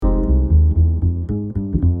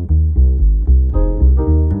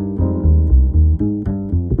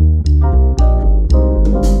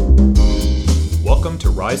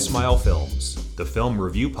Rise Smile Films, the film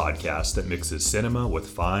review podcast that mixes cinema with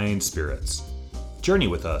fine spirits. Journey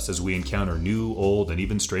with us as we encounter new, old, and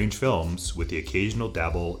even strange films with the occasional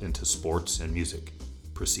dabble into sports and music.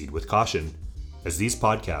 Proceed with caution, as these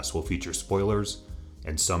podcasts will feature spoilers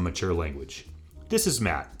and some mature language. This is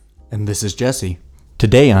Matt. And this is Jesse.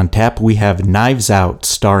 Today on tap we have Knives Out,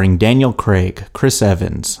 starring Daniel Craig, Chris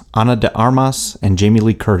Evans, Ana de Armas, and Jamie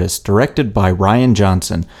Lee Curtis, directed by Rian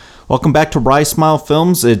Johnson. Welcome back to Rise Smile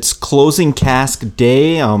Films. It's closing cast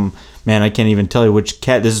day. Man, I can't even tell you which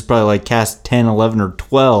cat. This is probably like cast 10, 11, or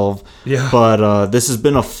 12. Yeah. But this has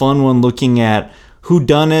been a fun one, looking at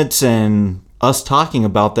whodunits and us talking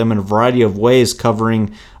about them in a variety of ways,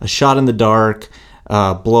 covering A Shot in the Dark,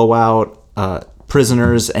 Blowout,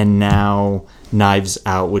 Prisoners, and now Knives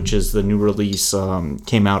Out, which is the new release,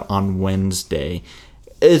 came out on Wednesday.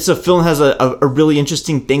 It's a film that has a really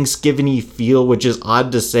interesting Thanksgiving-y feel, which is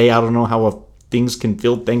odd to say. I don't know how things can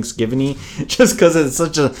feel Thanksgiving-y, just because it's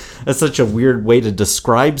such a weird way to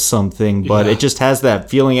describe something, but It just has that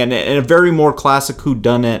feeling, and a very more classic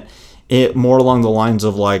whodunit, it more along the lines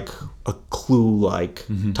of like a Clue-like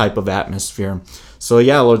type of atmosphere. So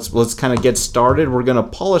yeah, let's kind of get started. We're gonna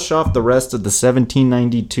polish off the rest of the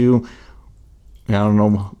 1792. I don't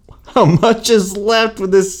know how much is left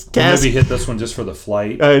with this cast. Maybe hit this one just for the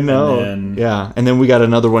flight. I know. And then we got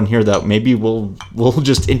another one here that maybe we'll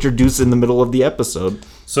just introduce in the middle of the episode.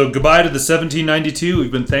 So goodbye to the 1792.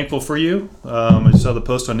 We've been thankful for you. I saw the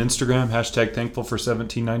post on Instagram, hashtag thankful for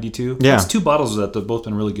 1792. Yeah. It's two bottles of that. They've both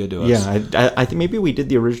been really good to us. Yeah, I think maybe we did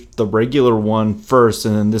the regular one first,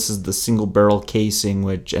 and then this is the single barrel casing,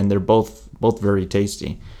 and they're both very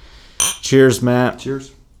tasty. Cheers, Matt.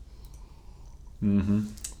 Cheers. Mm-hmm.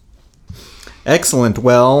 Excellent.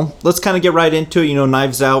 Well, let's kind of get right into it.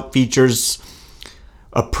 Knives Out features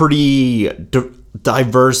a pretty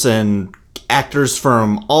diverse and actors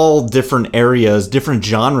from all different areas, different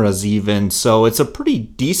genres even. So it's a pretty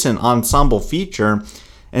decent ensemble feature.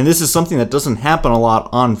 And this is something that doesn't happen a lot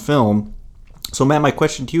on film. So Matt, my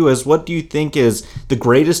question to you is, what do you think is the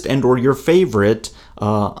greatest and or your favorite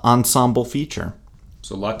ensemble feature?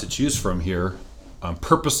 So a lot to choose from here. I'm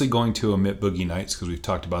purposely going to omit Boogie Nights because we've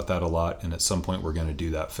talked about that a lot, and at some point we're going to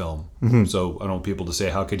do that film. Mm-hmm. So I don't want people to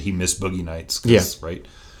say, how could he miss Boogie Nights? Yeah. Right?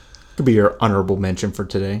 Could be your honorable mention for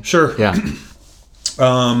today. Sure. Yeah.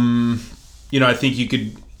 I think you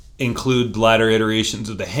could include latter iterations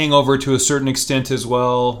of The Hangover to a certain extent as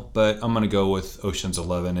well, but I'm going to go with Ocean's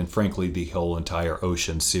 11, and frankly the whole entire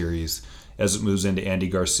Ocean series. As it moves into Andy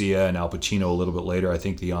Garcia and Al Pacino a little bit later, I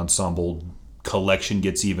think the ensemble collection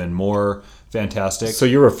gets even more fantastic. So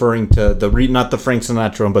you're referring to not the Frank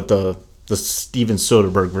Sinatra one, but the Steven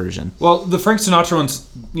Soderbergh version. Well, the Frank Sinatra ones,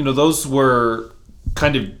 those were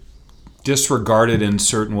kind of disregarded in a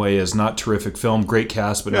certain way as not terrific film. Great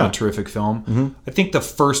cast, but not terrific film. Mm-hmm. I think the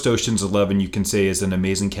first Ocean's 11 you can say is an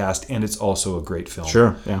amazing cast, and it's also a great film.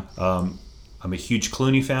 Sure, yeah. I'm a huge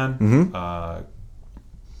Clooney fan. Mm-hmm.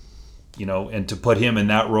 And to put him in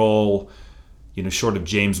that role, short of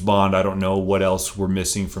James Bond, I don't know what else we're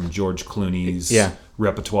missing from George Clooney's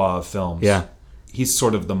repertoire of films. Yeah. He's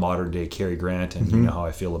sort of the modern day Cary Grant, and you know how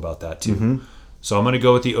I feel about that too. Mm-hmm. So I'm going to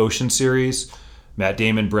go with the Ocean series. Matt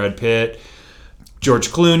Damon, Brad Pitt, George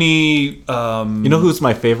Clooney. Who's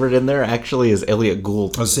my favorite in there? Actually, is Elliot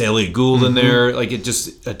Gould. I'll say Elliot Gould in there. Like it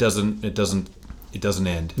doesn't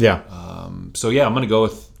end. Yeah. I'm going to go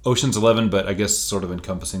with Ocean's 11, but I guess sort of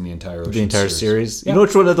encompassing the entire Ocean series. Yeah. You know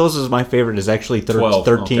which one of those is my favorite? Is actually 13.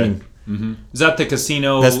 Okay. Mm-hmm. Is that the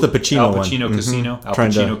casino? That's the Pacino one. Al Pacino Casino? Mm-hmm. Al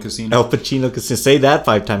Pacino Casino? Al Pacino Casino. Say that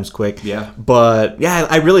 5 times quick. Yeah. But, yeah,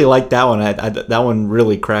 I really like that one. That one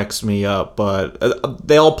really cracks me up. But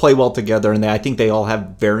they all play well together, and I think they all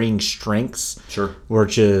have varying strengths. Sure.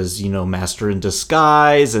 Which is, Master in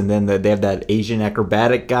Disguise, and then they have that Asian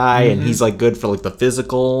acrobatic guy, and he's, good for, the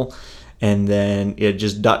physical. And then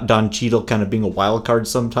just Don Cheadle kind of being a wild card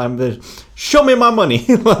sometimes. Show me my money.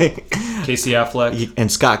 Casey Affleck.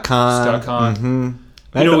 And Scott Conn.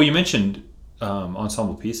 Mm-hmm. You mentioned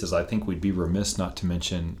ensemble pieces. I think we'd be remiss not to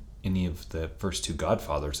mention any of the first 2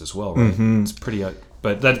 Godfathers as well, right? Mm-hmm. It's pretty...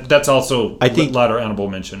 but that's also latter honorable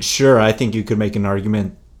mention. Sure, I think you could make an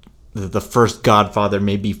argument that the first Godfather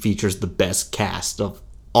maybe features the best cast of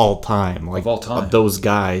all time. Of all time. Of those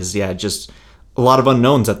guys, yeah, just... a lot of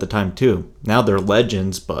unknowns at the time too. Now they're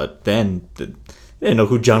legends, but then they didn't know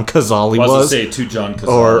who John Cazale was. I was going to say John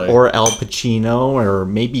Cazale. Or Al Pacino, or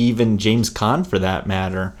maybe even James Caan for that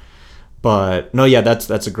matter. But no, yeah,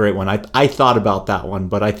 that's a great one. I thought about that one,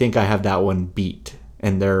 but I think I have that one beat.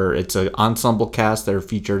 And it's an ensemble cast. They're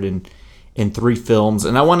featured in in 3 films.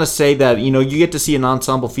 And I want to say that, you get to see an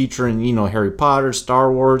ensemble feature in, Harry Potter,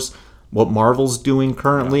 Star Wars, what Marvel's doing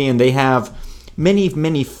currently. And they have many,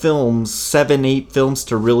 many films, 7, 8 films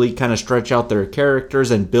to really kind of stretch out their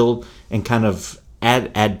characters and build and kind of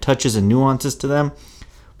add touches and nuances to them.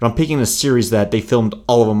 But I'm picking a series that they filmed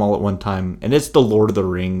all of them all at one time, and it's the Lord of the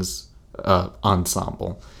Rings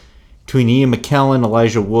ensemble. Between Ian McKellen,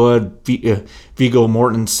 Elijah Wood, Viggo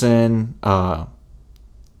Mortensen,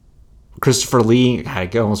 Christopher Lee, I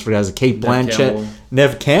almost forgot his Kate Blanchett,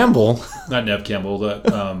 Neve Campbell. Not Neve Campbell,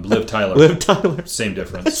 Liv Tyler. Liv Tyler. Same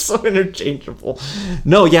difference. It's so interchangeable.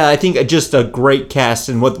 No, yeah, I think just a great cast,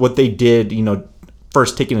 and what they did,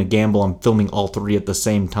 first taking a gamble on filming all 3 at the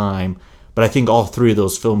same time. But I think all 3 of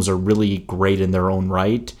those films are really great in their own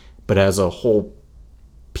right. But as a whole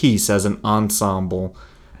piece, as an ensemble,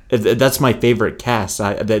 that's my favorite cast.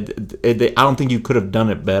 I don't think you could have done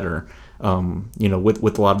it better,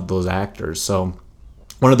 with a lot of those actors. So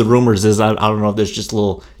one of the rumors is, I don't know if there's just a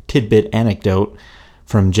little tidbit anecdote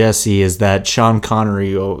from Jesse, is that Sean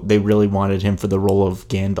Connery, they really wanted him for the role of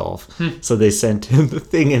Gandalf. So they sent him the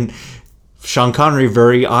thing, and Sean Connery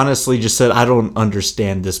very honestly just said, I don't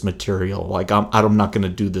understand this material. Like, I'm not going to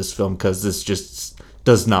do this film because this just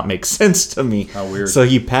does not make sense to me. How weird. So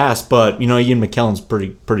he passed, but, Ian McKellen's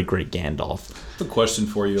pretty great Gandalf. I have a question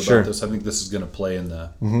for you about this. I think this is going to play in the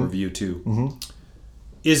review, too.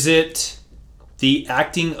 Is it the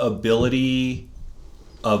acting ability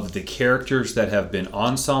of the characters that have been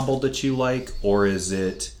ensembled that you like, or is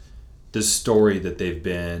it the story that they've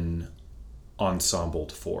been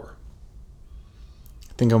ensembled for?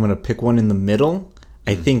 I think I'm going to pick one in the middle.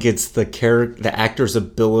 I think it's the actor's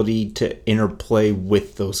ability to interplay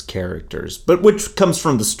with those characters, but which comes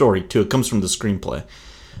from the story too. It comes from the screenplay.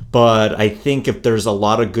 But I think if there's a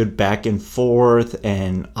lot of good back and forth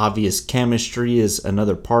and obvious chemistry is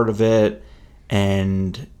another part of it,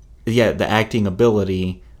 and the acting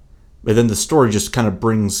ability, but then the story just kind of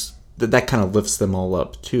brings that kind of lifts them all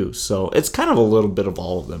up too. So it's kind of a little bit of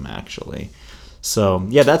all of them actually. So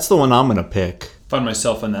yeah, that's the one I'm going to pick. Find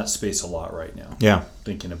myself in that space a lot right now. Yeah.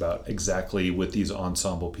 Thinking about exactly with these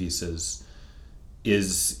ensemble pieces,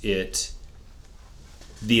 is it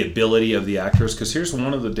the ability of the actors? Because here's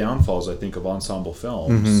one of the downfalls, I think, of ensemble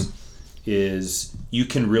films is you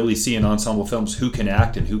can really see in ensemble films who can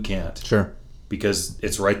act and who can't. Sure. Because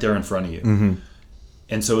it's right there in front of you.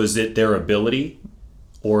 And so is it their ability,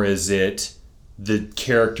 or is it the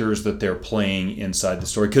characters that they're playing inside the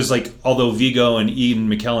story? Because, although Viggo and Ian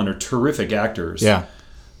McKellen are terrific actors,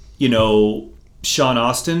 Sean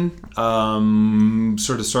Astin,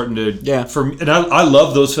 sort of starting to, and I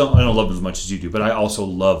love those films. I don't love them as much as you do, but I also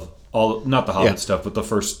love not the Hobbit stuff, but the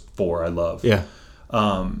first 4 I love. Yeah.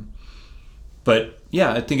 But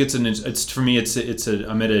yeah, I think it's for me.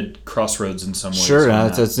 I'm at a crossroads in some ways. Sure,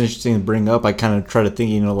 that's interesting to bring up. I kind of try to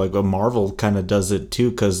think, like a Marvel kind of does it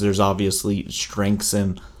too, because there's obviously strengths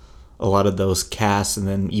in a lot of those casts, and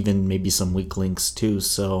then even maybe some weak links too.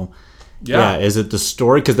 So yeah, is it the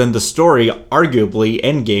story? Because then the story, arguably,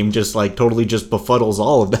 Endgame just totally just befuddles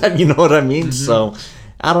all of that. You know what I mean? So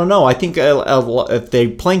I don't know. I think if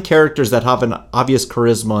they're playing characters that have an obvious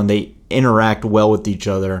charisma and they interact well with each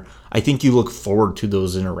other, I think you look forward to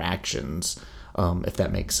those interactions, if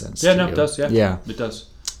that makes sense. Yeah, it does. Yeah, it does.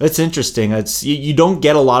 It's interesting. You don't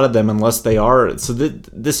get a lot of them unless they are. So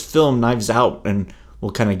this film, Knives Out, and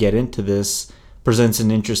we'll kind of get into this, presents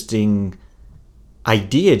an interesting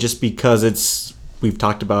idea just because we've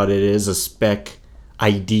talked about it is a spec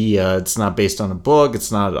idea. It's not based on a book.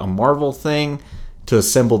 It's not a Marvel thing to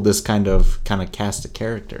assemble this kind of cast of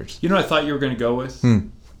characters. You know what I thought you were going to go with?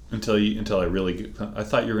 Until I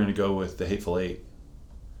thought you were going to go with The Hateful Eight.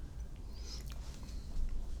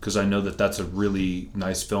 Because I know that's a really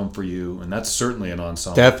nice film for you, and that's certainly an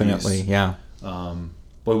ensemble Definitely, piece. Yeah.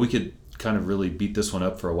 Boy, we could kind of really beat this one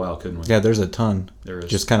up for a while, couldn't we? Yeah, there's a ton. There is.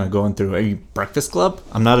 Just kind of going through. Are you Breakfast Club?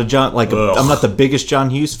 I'm not I'm not the biggest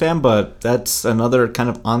John Hughes fan, but that's another kind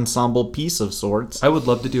of ensemble piece of sorts. I would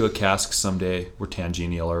love to do a cask someday. We're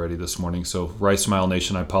tangenial already this morning, so Rice Smile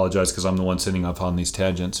Nation, I apologize because I'm the one sitting up on these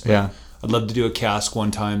tangents. Yeah. I'd love to do a cask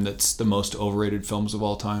one time that's the most overrated films of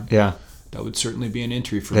all time. Yeah. That would certainly be an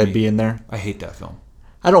entry for me. That'd be in there? I hate that film.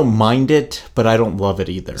 I don't mind it, but I don't love it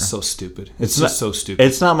either. It's so stupid. It's just so stupid.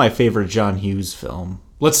 It's not my favorite John Hughes film.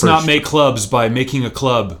 Let's not make clubs by making a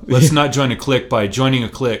club. Let's not join a clique by joining a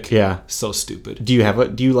clique. Yeah. So stupid. Do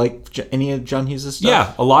you like any of John Hughes' stuff?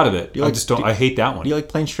 Yeah, a lot of it. I hate that one. Do you like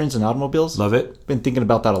Planes, Trains, and Automobiles? Love it. Been thinking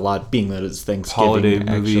about that a lot, being that it's Thanksgiving. Holiday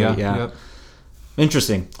movie, actually. Yeah.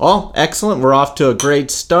 Interesting. Oh, excellent. We're off to a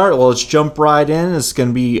great start. Well, let's jump right in. It's going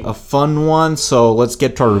to be a fun one. So let's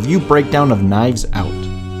get to our review breakdown of Knives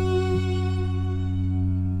Out.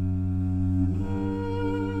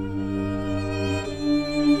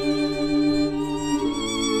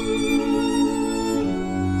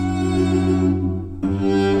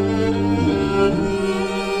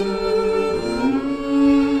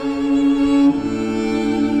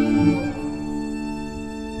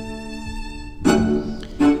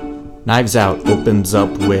 Knives Out opens up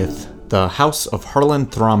with the house of Harlan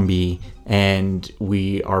Thrombey, and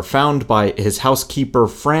we are found by his housekeeper.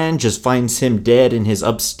 Fran just finds him dead in his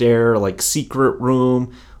upstairs, like, secret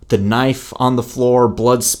room, the knife on the floor,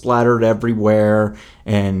 blood splattered everywhere.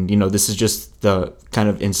 And, you know, this is just the kind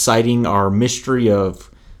of inciting our mystery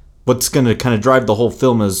of what's going to kind of drive the whole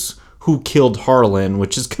film is who killed Harlan,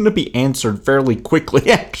 which is going to be answered fairly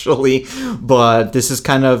quickly, actually. But this is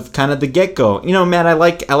kind of the get-go. You know, Matt, I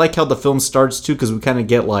like how the film starts too, because we kind of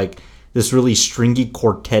get like this really stringy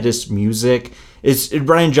quartetist music.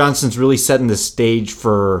 Rian Johnson's really setting the stage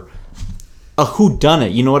for a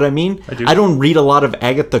whodunit. You know what I mean? I do. I don't read a lot of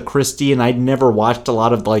Agatha Christie, and I'd never watched a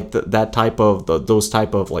lot of like that type of those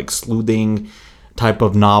type of like sleuthing type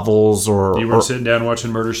of novels. You weren't sitting down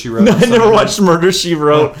watching Murder, She Wrote? No, I never watched Murder, She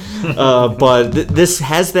Wrote. But this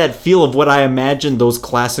has that feel of what I imagine those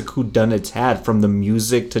classic whodunits had, from the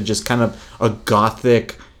music to just kind of a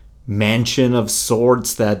gothic mansion of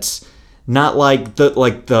sorts that's not like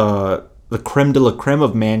the creme de la creme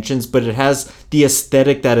of mansions, but it has the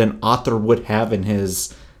aesthetic that an author would have in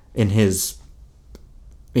his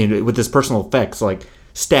with his personal effects, like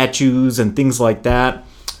statues and things like that.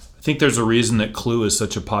 I think there's a reason that Clue is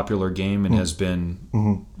such a popular game and has been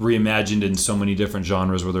reimagined in so many different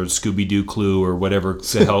genres, whether it's Scooby-Doo Clue or whatever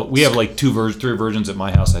the hell. We have like 3 versions at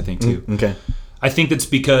my house, I think, too. Okay. I think that's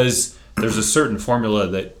because there's a certain formula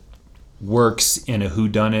that works in a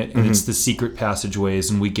whodunit, and it's the secret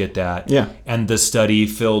passageways, and we get that. Yeah. And the study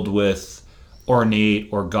filled with ornate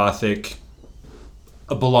or gothic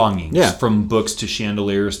belongings, Yeah. from books to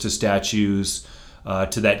chandeliers to statues.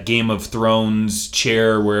 To that Game of Thrones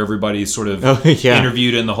chair where everybody's sort of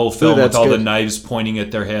interviewed in the whole film with all the knives pointing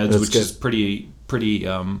at their heads, which is pretty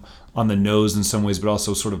on the nose in some ways, but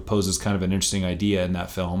also sort of poses kind of an interesting idea in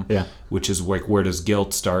that film. Yeah. Which is like, where does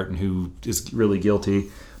guilt start and who is really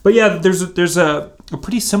guilty? But yeah, there's a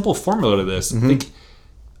pretty simple formula to this.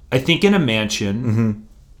 I think in a mansion,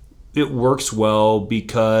 it works well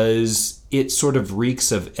because it sort of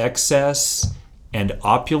reeks of excess and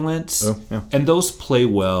opulence, and those play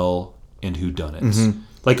well in whodunits.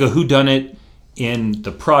 Like a whodunit in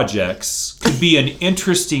The Projects could be an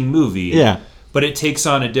interesting movie, but it takes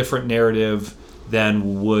on a different narrative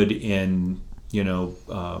than would in,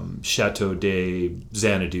 Chateau de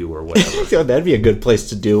Xanadu or whatever. That'd be a good place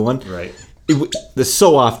to do one. Right. This is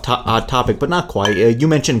so off topic, but not quite. You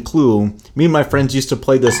mentioned Clue. Me and my friends used to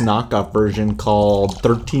play this knockoff version called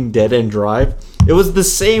 13 Dead End Drive. It was the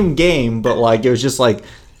same game, but like it was just like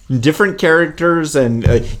different characters, and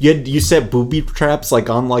you set booby traps like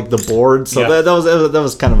on like the board. So that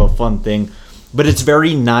was kind of a fun thing. But it's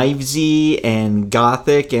very knivesy and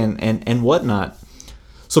gothic and whatnot.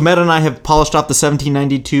 So Matt and I have polished off the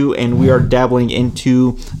 1792, and we are dabbling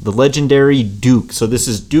into the legendary Duke. So this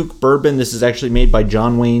is Duke bourbon. This is actually made by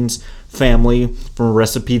John Wayne's family from a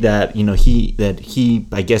recipe that he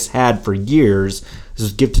I guess had for years. This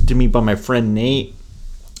was gifted to me by my friend Nate.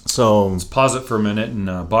 So let's pause it for a minute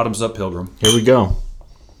and bottoms up, Pilgrim. Here we go.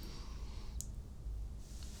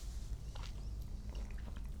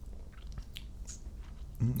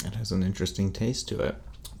 It has an interesting taste to it.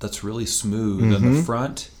 That's really smooth in the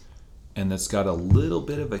front, and that's got a little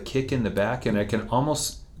bit of a kick in the back, and I can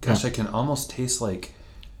almost taste like,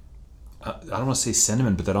 I don't want to say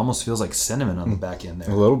cinnamon, but that almost feels like cinnamon on the back end there.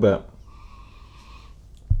 A little bit.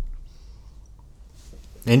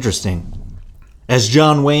 Interesting. As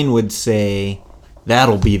John Wayne would say,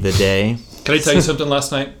 that'll be the day. Can I tell you something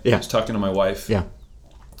last night? Yeah. I was talking to my wife. Yeah.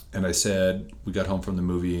 And I said, we got home from the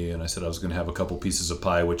movie, and I said I was going to have a couple pieces of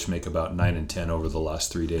pie, which make about 9 and 10 over the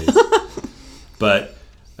last 3 days. But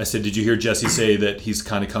I said, did you hear Jesse say that he's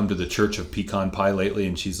kind of come to the church of pecan pie lately?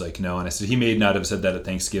 And she's like, no. And I said, he may not have said that at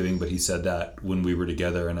Thanksgiving, but he said that when we were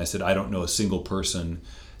together. And I said, I don't know a single person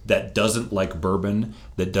that doesn't like bourbon,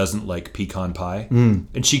 that doesn't like pecan pie.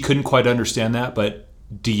 And she couldn't quite understand that, but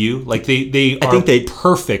do you? Like, they are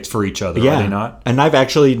perfect for each other, are they not? And I've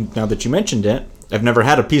actually, now that you mentioned it, I've never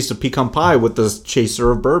had a piece of pecan pie with the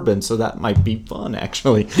chaser of bourbon, so that might be fun,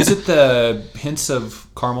 actually. Is it the hints of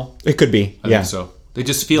caramel? It could be, I think so. They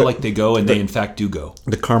just feel like they go, and they in fact do go.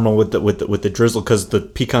 The caramel with the drizzle, because the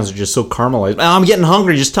pecans are just so caramelized. Oh, I'm getting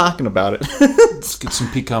hungry just talking about it. Let's get some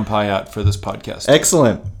pecan pie out for this podcast.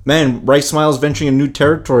 Excellent. Man, Rice Smiles venturing in new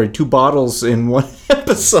territory. 2 bottles in one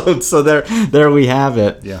episode. So there we have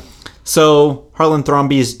it. Yeah. So Harlan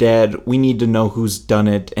Thrombey is dead. We need to know who's done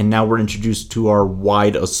it. And now we're introduced to our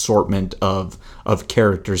wide assortment of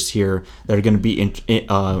characters here that are going to be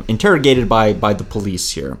interrogated by the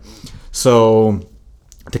police here. So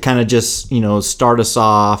to kind of just, start us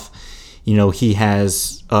off, he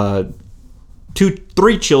has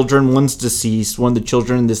 3 children. One's deceased. One of the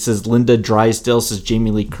children, this is Linda Drysdale, this is Jamie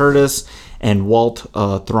Lee Curtis, and Walt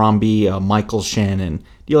Thrombey, Michael Shannon.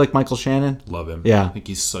 Do you like Michael Shannon? Love him. Yeah. I think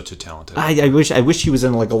he's such a talented actor. I wish he was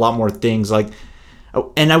in like a lot more things. And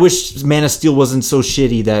I wish Man of Steel wasn't so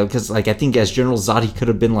shitty because I think as General Zod he could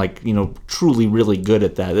have been truly really good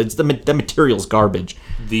at that. It's the material's garbage.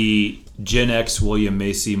 The Gen X William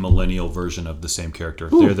Macy millennial version of the same character.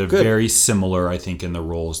 Ooh, they're good. Very similar, I think, in the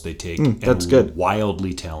roles they take. That's good.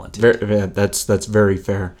 Wildly talented. That's very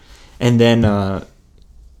fair. And then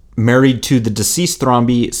married to the deceased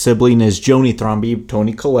Thrombey sibling is Joni Thrombey,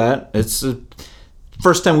 Toni Collette. It's the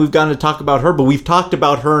first time we've gotten to talk about her, but we've talked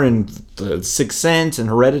about her in The Sixth Sense and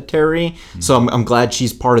Hereditary. Mm-hmm. So I'm glad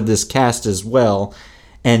she's part of this cast as well.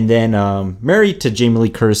 And then married to Jamie Lee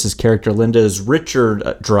Curtis's character, Linda, is Richard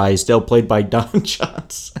Drysdale, played by Don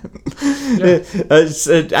Johnson. Yeah.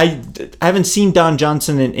 I haven't seen Don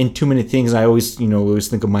Johnson in too many things. I always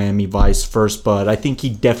think of Miami Vice first, but I think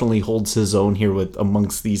he definitely holds his own here with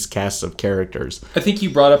amongst these casts of characters. I think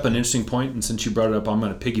you brought up an interesting point, and since you brought it up, I'm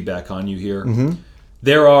going to piggyback on you here. Mm-hmm.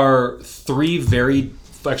 There are 4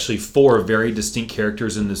 very distinct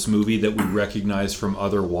characters in this movie that we recognize from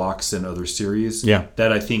other walks and other series. Yeah.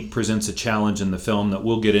 That I think presents a challenge in the film that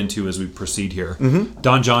we'll get into as we proceed here. Mm-hmm.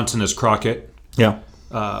 Don Johnson as Crockett. Yeah.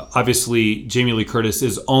 Obviously, Jamie Lee Curtis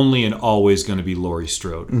is only and always going to be Laurie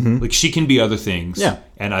Strode. Mm-hmm. She can be other things. Yeah.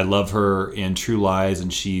 And I love her in True Lies,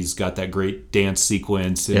 and she's got that great dance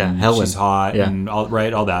sequence, and Helen. she's hot, and all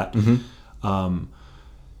that. Mm-hmm.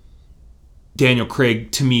 Daniel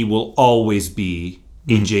Craig, to me, will always be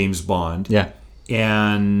a James Bond. Yeah.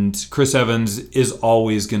 And Chris Evans is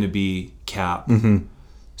always going to be Cap. Mm-hmm.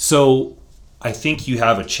 So I think you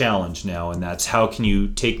have a challenge now, and that's how can you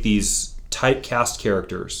take these typecast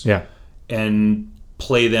characters and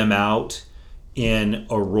play them out in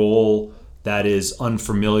a role that is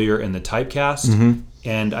unfamiliar in the typecast. Mm-hmm.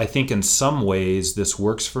 And I think in some ways this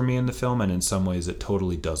works for me in the film, and in some ways it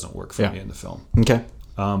totally doesn't work for me in the film. Okay.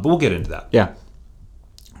 But we'll get into that. Yeah.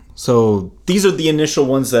 So these are the initial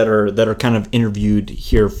ones that are kind of interviewed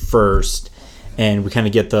here first, and we kind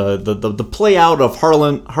of get the play out of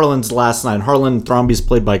Harlan's last night. Harlan Thrombey is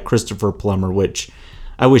played by Christopher Plummer, which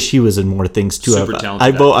I wish he was in more things too. Super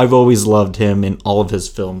talented. I've always loved him in all of his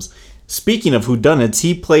films. Speaking of whodunits,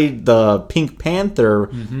 he played the Pink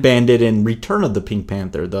Panther bandit in Return of the Pink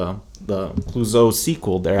Panther, the Clouseau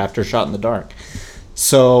sequel there after Shot in the Dark.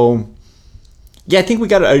 So. Yeah, I think we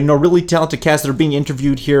got a really talented cast that are being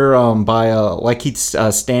interviewed here by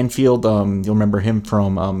Lakeith Stanfield. You'll remember him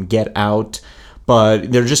from Get Out.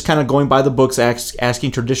 But they're just kind of going by the books,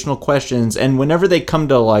 asking traditional questions. And whenever they come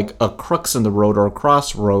to like a crux in the road or a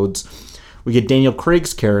crossroads, we get Daniel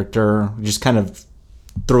Craig's character who just kind of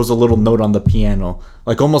throws a little note on the piano.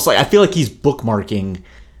 Almost like I feel like he's bookmarking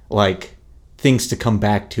like things to come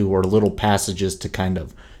back to or little passages to kind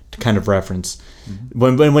of reference.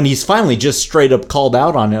 Mm-hmm. When he's finally just straight up called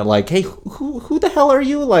out on it, like, hey, who the hell are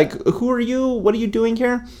you? Like, who are you? What are you doing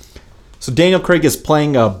here? So Daniel Craig is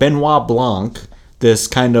playing Benoit Blanc, this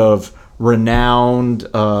kind of renowned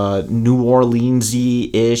New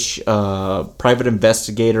Orleans-y-ish private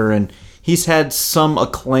investigator, and he's had some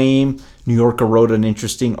acclaim. New Yorker wrote an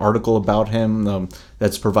interesting article about him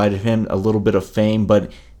that's provided him a little bit of fame,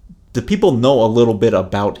 but the people know a little bit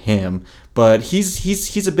about him, but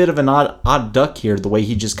he's a bit of an odd duck here, the way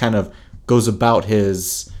he just kind of goes about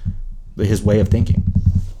his way of thinking.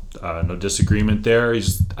 No disagreement there.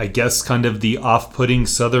 He's, I guess, kind of the off-putting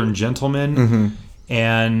Southern gentleman. Mm-hmm.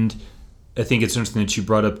 And I think it's interesting that you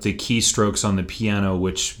brought up the keystrokes on the piano,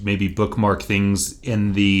 which maybe bookmark things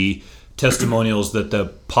in the testimonials that the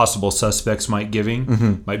possible suspects might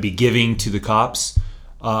be giving to the cops.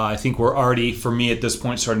 I think we're already, for me at this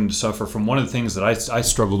point, starting to suffer from one of the things that I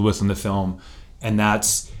struggled with in the film, and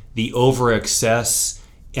that's the over-excess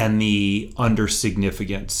and the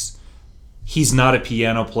under-significance. He's not a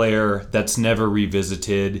piano player. That's never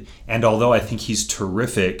revisited. And although I think he's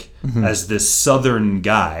terrific as this Southern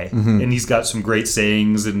guy, and he's got some great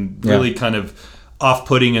sayings and really kind of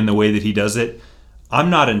off-putting in the way that he does it, I'm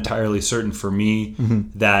not entirely certain for me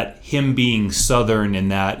that him being Southern in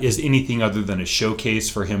that is anything other than a showcase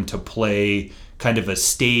for him to play kind of a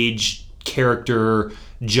stage character,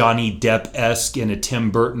 Johnny Depp-esque in a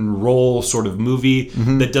Tim Burton role sort of movie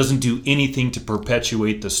that doesn't do anything to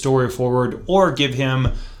perpetuate the story forward or give him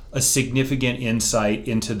a significant insight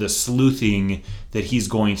into the sleuthing that he's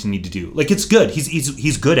going to need to do. Like, it's good.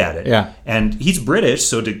 He's good at it. Yeah. And he's British,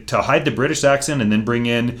 so to hide the British accent and then bring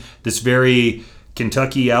in this very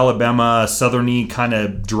Kentucky, Alabama, southerny kind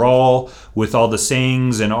of drawl with all the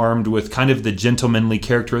sayings and armed with kind of the gentlemanly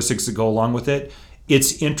characteristics that go along with it.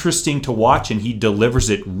 It's interesting to watch, and he delivers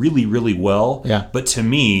it really, really well. Yeah. But to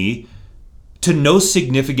me, to no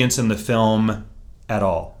significance in the film at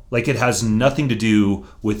all. Like, it has nothing to do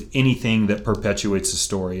with anything that perpetuates the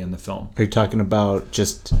story in the film. Are you talking about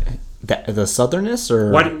just the Southernness,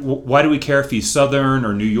 or why do we care if he's Southern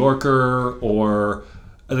or New Yorker, or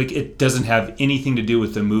like, it doesn't have anything to do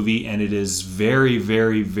with the movie, and it is very,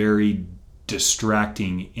 very, very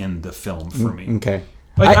distracting in the film for me. Okay.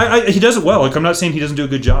 Like, he does it well. Like, I'm not saying he doesn't do a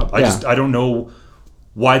good job. I don't know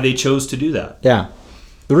why they chose to do that. Yeah.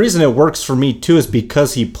 The reason it works for me too is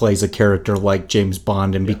because he plays a character like James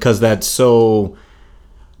Bond, and because that's so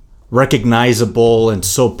recognizable and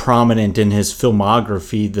so prominent in his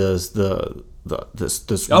filmography.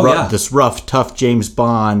 This rough, tough James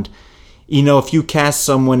Bond. You know, if you cast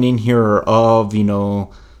someone in here of, you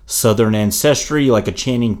know, Southern ancestry, like a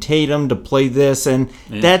Channing Tatum, to play this, and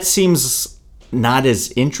that seems not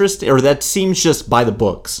as interesting, or that seems just by the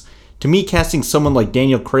books. To me, casting someone like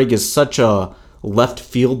Daniel Craig is such a left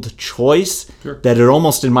field choice that it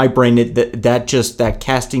almost, in my brain, that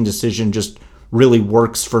casting decision just really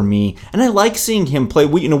works for me. And I like seeing him play.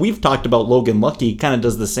 We've talked about Logan Lucky. He kind of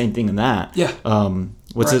does the same thing in that. Yeah.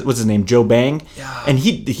 What's his name? Joe Bang. Yeah. And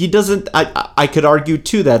he doesn't. I could argue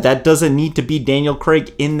too that doesn't need to be Daniel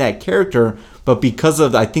Craig in that character, but because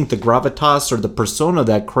of, I think, the gravitas or the persona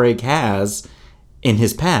that Craig has in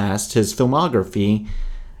his past, his filmography,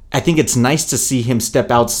 I think it's nice to see him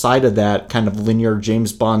step outside of that kind of linear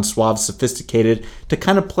James Bond, suave, sophisticated, to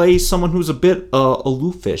kind of play someone who's a bit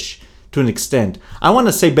aloofish to an extent. I want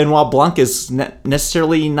to say Benoit Blanc is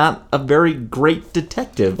necessarily not a very great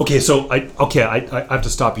detective. Okay, so I have to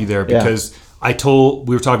stop you there because we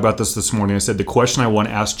were talking about this morning. I said the question I want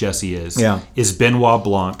to ask Jesse is Benoit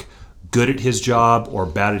Blanc good at his job or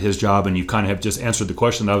bad at his job? And you kind of have just answered the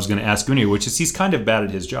question that I was going to ask you anyway, which is he's kind of bad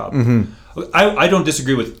at his job. I don't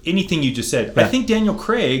disagree with anything you just said. I think Daniel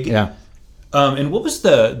Craig, and what was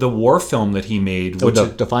the war film that he made?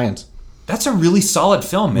 Defiance. That's a really solid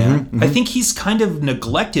film, man. I think he's kind of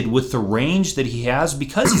neglected with the range that he has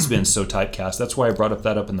because he's been so typecast. That's why I brought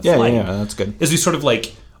that up in the flight. Yeah, that's good. Is we sort of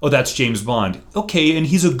like, oh, that's James Bond. Okay, and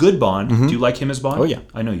he's a good Bond. Do you like him as Bond? Oh, yeah.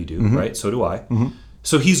 I know you do, right? So do I.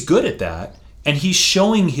 So he's good at that, and he's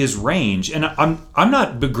showing his range, and I'm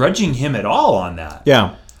not begrudging him at all on that.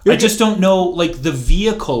 Yeah. I just don't know, like, the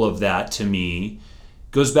vehicle of that to me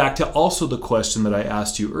goes back to also the question that I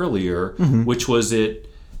asked you earlier, which was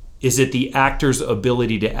is it the actor's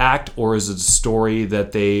ability to act, or is it a story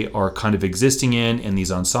that they are kind of existing in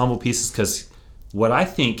these ensemble pieces? Because what I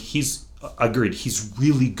think he's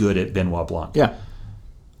really good at Benoit Blanc. Yeah.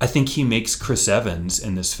 I think he makes Chris Evans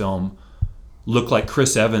in this film look like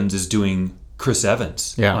Chris Evans is doing Chris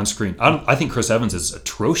Evans on screen. I think Chris Evans is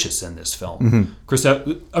atrocious in this film.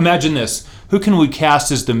 Imagine this. Who can we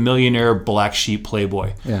cast as the millionaire black sheep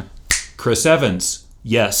playboy? Yeah. Chris Evans.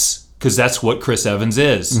 Yes, because that's what Chris Evans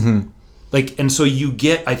is. Like, and so you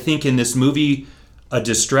get, I think, in this movie, a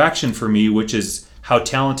distraction for me, which is how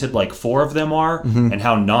talented like four of them are and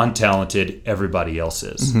how non-talented everybody else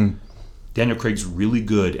is. Daniel Craig's really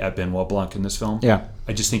good at Benoit Blanc in this film. Yeah.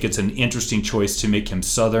 I just think it's an interesting choice to make him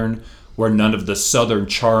Southern, where none of the Southern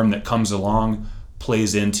charm that comes along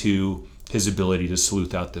plays into his ability to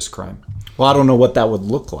sleuth out this crime. Well, I don't know what that would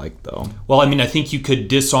look like, though. Well, I mean, I think you could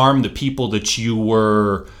disarm the people that you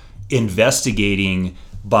were investigating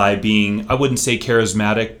by being, I wouldn't say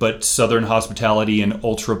charismatic, but Southern hospitality and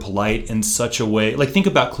ultra polite in such a way. Like, think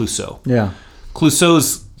about Clouseau. Yeah.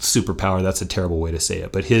 Clouseau's superpower, that's a terrible way to say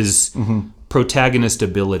it, but his protagonist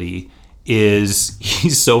ability is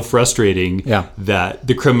he's so frustrating that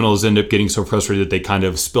the criminals end up getting so frustrated that they kind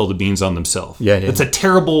of spill the beans on themselves. Yeah. It's a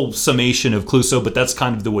terrible summation of Clouseau, but that's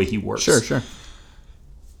kind of the way he works. Sure.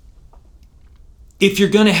 If you're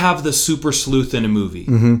going to have the super sleuth in a movie,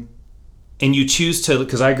 and you choose to,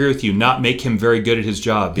 because I agree with you, not make him very good at his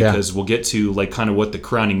job, because we'll get to like kind of what the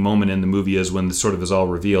crowning moment in the movie is when the sort of is all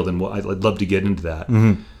revealed, and I'd love to get into that.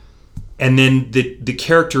 And then the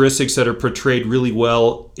characteristics that are portrayed really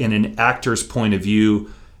well in an actor's point of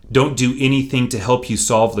view don't do anything to help you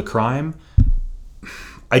solve the crime,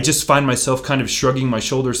 I just find myself kind of shrugging my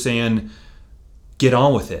shoulders saying, get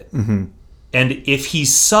on with it. Mm-hmm. And if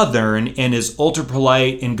he's Southern and is ultra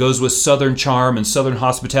polite and goes with Southern charm and Southern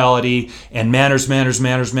hospitality and manners,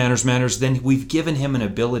 then we've given him an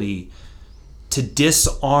ability to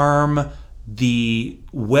disarm the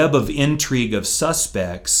web of intrigue of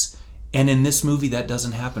suspects. And in this movie, that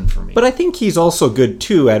doesn't happen for me. But I think he's also good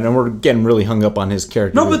too, and we're getting really hung up on his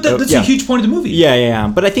character. No, but that's a huge point of the movie. Yeah.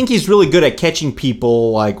 But I think he's really good at catching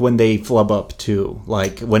people, like when they flub up too,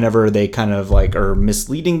 like whenever they kind of like are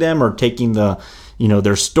misleading them or taking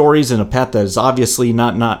their stories in a path that is obviously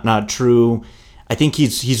not true. I think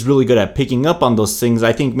he's really good at picking up on those things.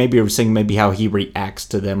 I think maybe you're saying maybe how he reacts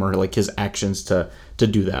to them or like his actions to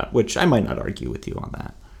do that, which I might not argue with you on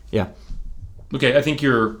that. Yeah. Okay, I think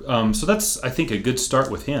you're... so that's, I think, a good start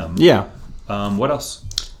with him. Yeah. What else?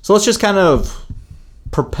 So let's just kind of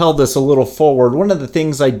propel this a little forward. One of the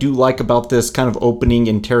things I do like about this kind of opening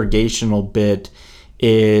interrogational bit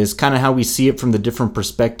is kind of how we see it from the different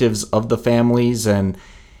perspectives of the families. And,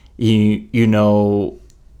 you know,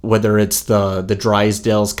 whether it's the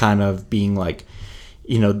Drysdales kind of being like,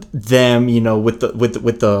 you know, them, you know, with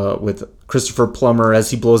Christopher Plummer as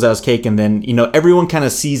he blows out his cake, and then, you know, everyone kind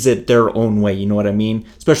of sees it their own way, you know what I mean?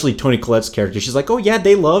 Especially Toni Collette's character. She's like, oh yeah,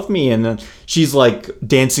 they love me, and then she's like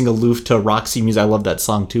dancing aloof to Roxy music. I love that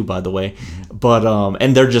song too, by the way. But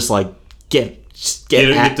and they're just like, get this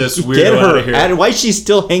weirdo out of here. Why is she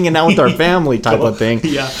still hanging out with our family type of thing?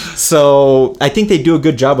 Yeah. So I think they do a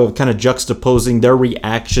good job of kind of juxtaposing their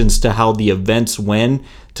reactions to how the events went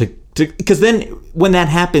because then when that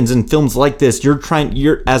happens in films like this,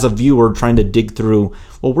 you're as a viewer trying to dig through,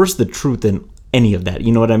 well, where's the truth in any of that?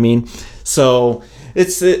 You know what I mean? So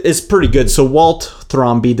it's pretty good. So Walt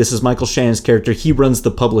Thromby, this is Michael Shannon's character. He runs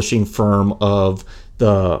the publishing firm of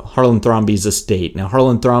the Harlan Thromby's estate. Now,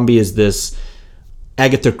 Harlan Thromby is this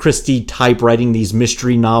Agatha Christie type, writing these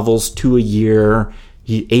mystery novels 2 a year.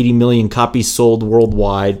 80 million copies sold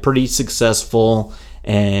worldwide, pretty successful,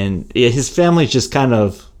 and his family's just kind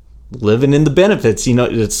of living in the benefits, you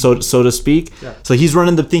know, so to speak. Yeah. So he's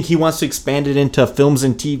running the thing. He wants to expand it into films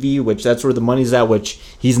and TV, which that's where the money's at, which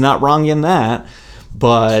he's not wrong in that,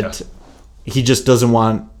 but he just doesn't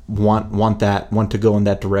want to go in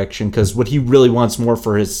that direction, because what he really wants more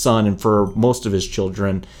for his son and for most of his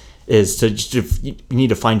children is to you need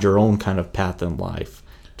to find your own kind of path in life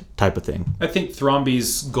type of thing. I think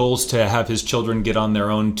Thromby's goals to have his children get on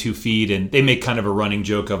their own 2 feet, and they make kind of a running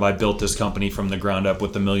joke of, I built this company from the ground up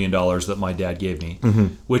with $1 million that my dad gave me,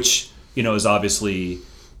 which, you know, is obviously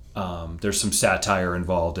there's some satire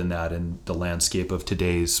involved in that in the landscape of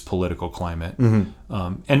today's political climate,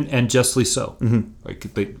 and justly so. Like,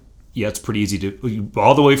 yeah, it's pretty easy to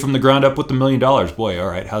all the way from the ground up with $1 million. Boy, all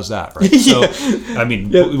right, how's that, right? So, I mean,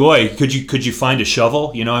 boy, could you find a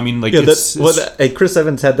shovel? You know, I mean, like, Chris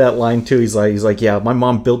Evans had that line too. He's like, yeah, my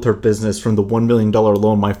mom built her business from the $1 million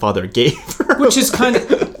loan my father gave her, which is kind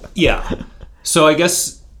of So I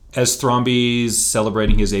guess as Thromby's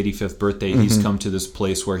celebrating his 85th birthday, he's come to this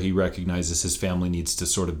place where he recognizes his family needs to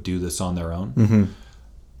sort of do this on their own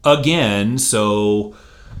again. So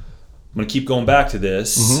I'm going to keep going back to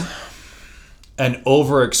this. An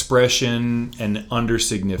overexpression and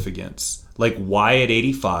undersignificance. Like, why at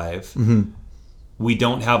 85? We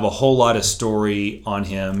don't have a whole lot of story on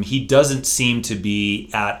him. He doesn't seem to be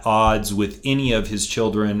at odds with any of his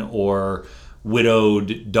children or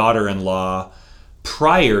widowed daughter-in-law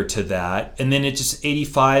prior to that. And then at just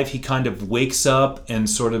 85, he kind of wakes up and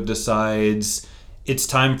sort of decides it's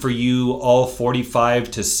time for you, all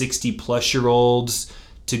 45 to 60 plus year olds,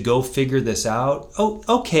 to go figure this out. Oh,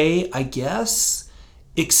 okay, I guess.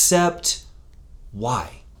 Except,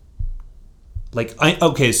 why? Like,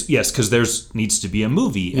 yes, because there's needs to be a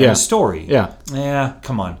movie and a story. Yeah,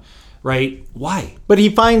 come on, right? Why? But he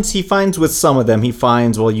finds with some of them. He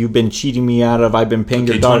finds, well, you've been cheating me out of. I've been paying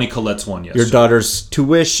your daughter, Toni Collette's one, yes, your daughter's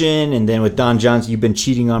tuition, and then with Don Johnson, you've been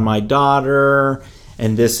cheating on my daughter,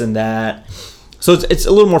 and this and that. So it's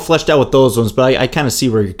a little more fleshed out with those ones, but I kind of see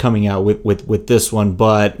where you're coming out with this one.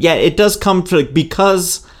 But yeah, it does come to,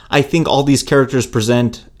 because I think all these characters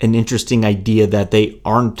present an interesting idea that they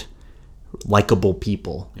aren't likable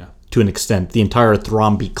people to an extent. The entire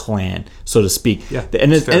Thromby clan, so to speak. Yeah,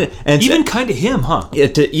 and even kind of him, huh?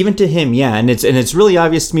 Even to him, yeah. And it's really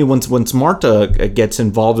obvious to me once Marta gets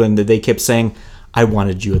involved, and they kept saying, I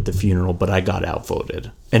wanted you at the funeral, but I got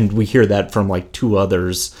outvoted. And we hear that from like 2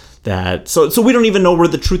 others. So we don't even know where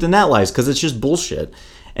the truth in that lies, because it's just bullshit.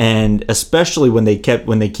 And especially when they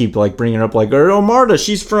keep like bringing up like, oh, Marta,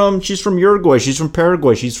 she's from Uruguay, she's from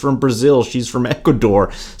Paraguay, she's from Brazil, she's from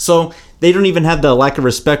Ecuador. So they don't even have the lack of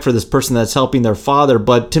respect for this person that's helping their father.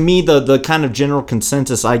 But to me, the kind of general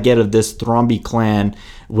consensus I get of this Thrombey clan,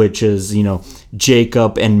 which is, you know,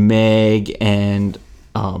 Jacob and Meg and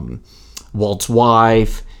Walt's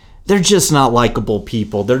wife, they're just not likable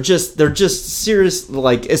people. They're just serious,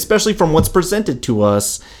 like, especially from what's presented to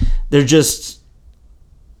us. They're just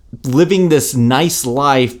living this nice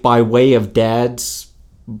life by way of Dad's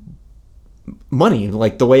money,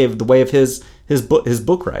 like the way of his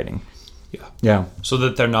book writing. Yeah. So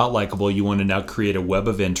that they're not likable, you want to now create a web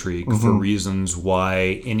of intrigue for reasons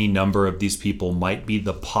why any number of these people might be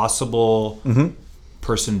the possible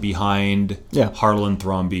person behind Harlan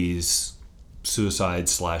Thrombey's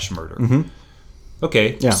suicide/murder.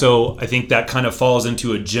 Okay, so I think that kind of falls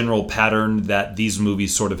into a general pattern that these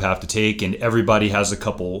movies sort of have to take, and everybody has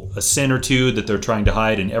a sin or two that they're trying to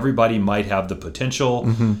hide, and everybody might have the potential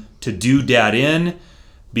to do Dad in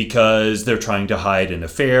because they're trying to hide an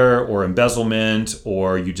affair or embezzlement,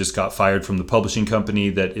 or you just got fired from the publishing company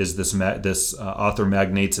that is this author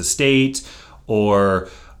magnate's estate, or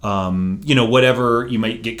whatever, you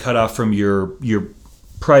might get cut off from your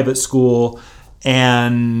private school,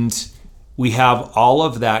 and we have all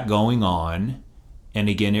of that going on, and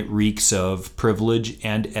again, it reeks of privilege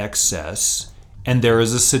and excess, and there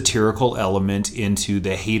is a satirical element into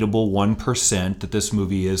the hateable 1% that this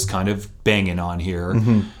movie is kind of banging on here.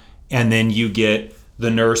 And then you get the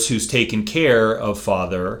nurse who's taken care of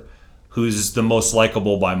Father, who's the most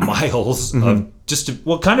likable by miles of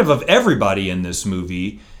kind of everybody in this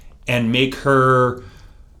movie, and make her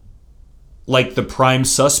like the prime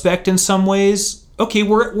suspect in some ways. Okay,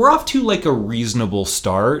 we're off to like a reasonable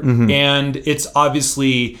start, and it's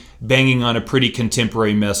obviously banging on a pretty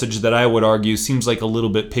contemporary message that I would argue seems like a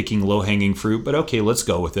little bit picking low-hanging fruit, but okay, let's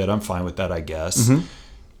go with it. I'm fine with that, I guess.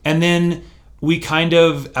 And then we kind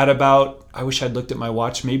of, at about, I wish I'd looked at my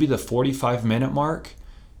watch, maybe the 45-minute mark,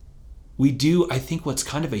 we do, I think, what's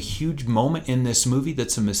kind of a huge moment in this movie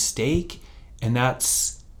that's a mistake, and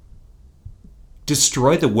that's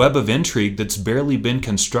destroy the web of intrigue that's barely been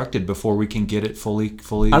constructed before we can get it fully.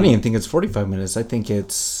 I don't even think it's 45 minutes. I think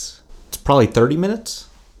it's probably 30 minutes.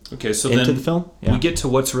 Okay, so into then the film, we get to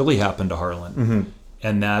what's really happened to Harlan,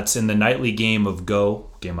 and that's in the nightly game of Go.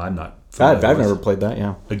 Game I'm not. I've never played that.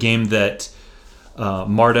 Yeah, a game that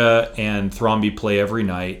Marta and Thrombey play every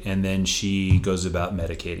night, and then she goes about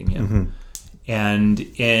medicating him, and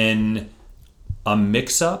in a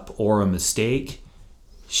mix-up or a mistake,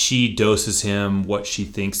 she doses him what she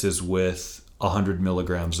thinks is with 100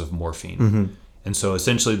 milligrams of morphine. And so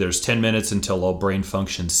essentially there's 10 minutes until all brain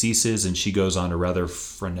function ceases, and she goes on a rather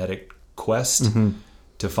frenetic quest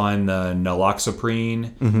to find the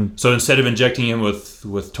naloxone. So instead of injecting him with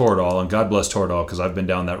Toradol, and God bless Toradol because I've been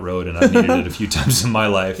down that road and I've needed it a few times in my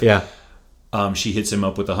life, she hits him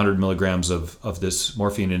up with 100 milligrams of this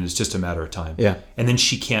morphine, and it's just a matter of time. And then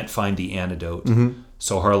she can't find the antidote.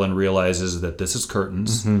 So Harlan realizes that this is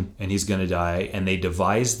curtains and he's going to die. And they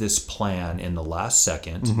devise this plan in the last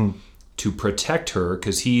second to protect her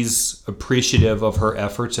because he's appreciative of her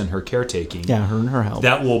efforts and her caretaking. Yeah, her help.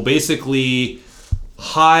 That will basically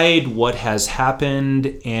hide what has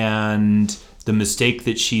happened and the mistake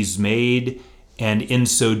that she's made. And in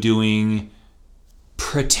so doing,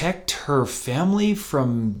 protect her family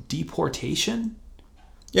from deportation.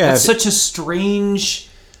 Yeah. It's such a strange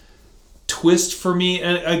twist for me,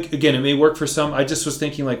 and again, it may work for some. I just was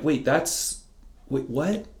thinking like, wait,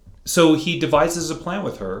 what? So he devises a plan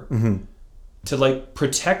with her to like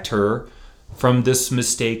protect her from this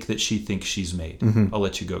mistake that she thinks she's made. I'll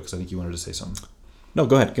let you go because I think you wanted to say something. No,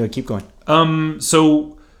 go ahead. Keep going.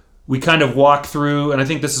 So we kind of walk through, and I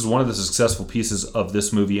think this is one of the successful pieces of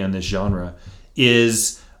this movie and this genre,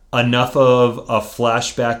 is enough of a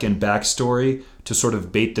flashback and backstory to sort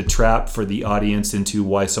of bait the trap for the audience into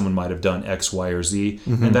why someone might have done X, Y, or Z.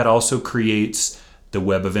 And that also creates the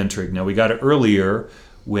web of intrigue. Now, we got it earlier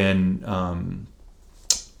when,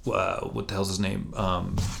 what the hell's his name?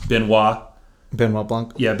 Benoit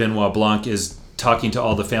Blanc. Yeah, Benoit Blanc is talking to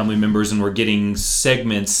all the family members, and we're getting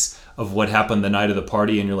segments of what happened the night of the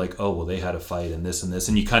party, and you're like, oh, well, they had a fight and this and this.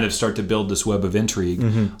 And you kind of start to build this web of intrigue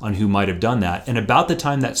on who might have done that. And about the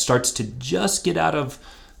time that starts to just get out of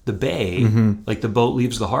the bay, like the boat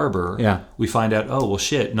leaves the harbor, we find out, oh, well,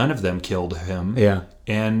 shit, none of them killed him. Yeah.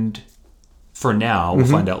 And for now, we'll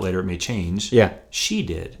find out later, it may change. Yeah. She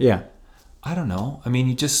did. Yeah. I don't know. I mean,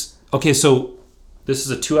 you just... Okay, so this is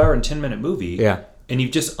a 2-hour and 10-minute movie. Yeah. And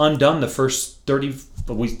you've just undone the first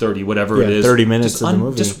 30, whatever it is. 30 minutes of the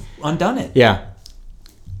movie. Just undone it. Yeah.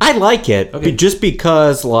 I like it Okay. just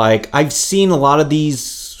because, like, I've seen a lot of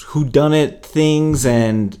these whodunit things,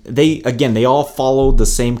 and they all follow the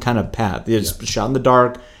same kind of path. It's shot in the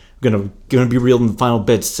dark, gonna be real in the final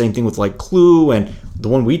bits. Same thing with like Clue and the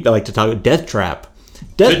one we like to talk about, Death Trap.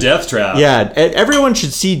 The Death Trap. Yeah, everyone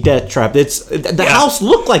should see Death Trap. It's the house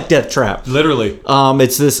looked like Death Trap. Literally.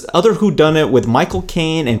 It's this other whodunit with Michael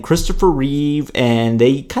Caine and Christopher Reeve, and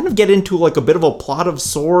they kind of get into like a bit of a plot of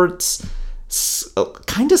sorts,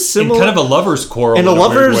 kind of similar, And kind of a lover's quarrel. and in a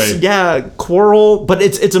weird lovers way. quarrel. But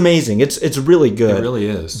it's amazing. It's really good. It really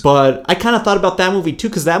is. But I kind of thought about that movie too,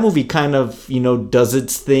 because that movie kind of does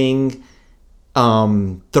its thing.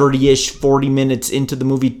 30-ish 40 minutes into the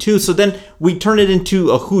movie too, so then we turn it into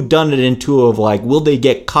a whodunit into of like, will they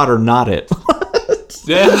get caught or not it.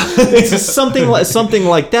 Yeah. It's something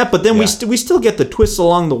like that, but then we still get the twists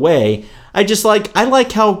along the way. I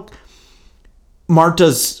like how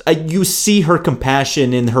Marta's, you see her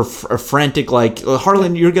compassion in her frantic, like,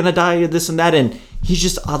 Harlan, you're gonna die, this and that, and he's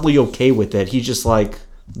just oddly okay with it. He's just like,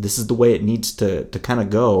 this is the way it needs to kind of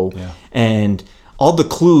go. Yeah. And all the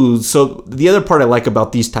clues. So the other part I like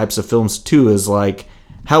about these types of films too is like,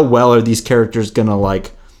 how well are these characters gonna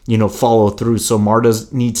like, follow through? So Marta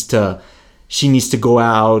needs to go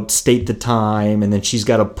out, state the time, and then she's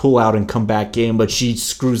got to pull out and come back in, but she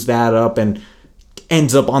screws that up and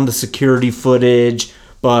ends up on the security footage.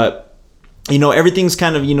 But everything's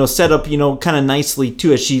kind of set up kind of nicely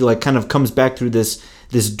too, as she like kind of comes back through this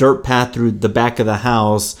dirt path through the back of the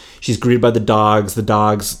house. She's greeted by the dogs. The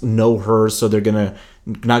dogs know her, so they're gonna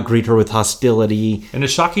not greet her with hostility. And a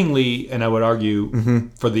shockingly, and I would argue,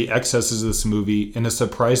 for the excesses of this movie, in a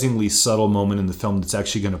surprisingly subtle moment in the film that's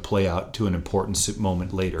actually going to play out to an important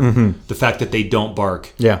moment later. The fact that they don't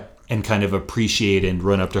bark. Yeah. And kind of appreciate and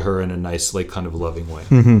run up to her in a nice, like, kind of loving way.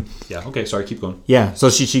 Yeah. Okay. Sorry. Keep going. Yeah. So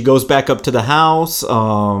she goes back up to the house.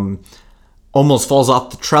 Almost falls off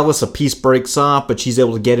the trellis. A piece breaks off, but she's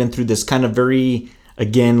able to get in through this kind of very,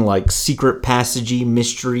 again, like secret passagey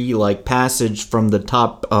mystery like passage from the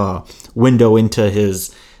top window into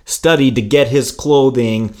his study to get his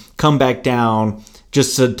clothing, come back down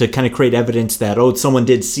just to kind of create evidence that, someone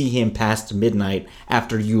did see him past midnight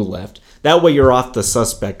after you left. That way you're off the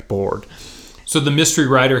suspect board. So the mystery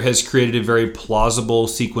writer has created a very plausible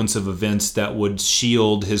sequence of events that would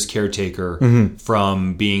shield his caretaker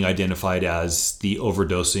from being identified as the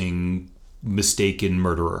overdosing, mistaken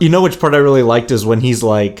murderer. You know which part I really liked is when he's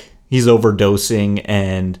overdosing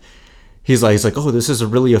and he's like, oh, this is a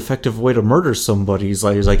really effective way to murder somebody. He's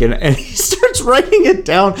like, and he starts writing it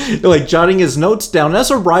down, like jotting his notes down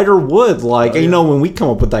as a writer would. Like, when we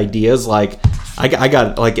come up with ideas, like I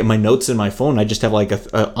got like in my notes in my phone, I just have like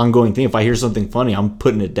a ongoing thing. If I hear something funny, I'm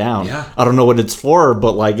putting it down. Yeah. I don't know what it's for,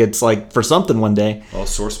 but like it's like for something one day. Well,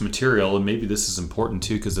 source material, and maybe this is important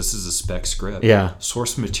too because this is a spec script. Yeah.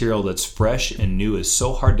 Source material that's fresh and new is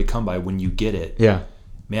so hard to come by when you get it. Yeah.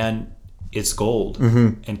 Man, it's gold.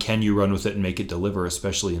 And can you run with it and make it deliver,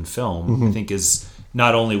 especially in film, I think is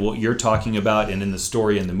not only what you're talking about and in the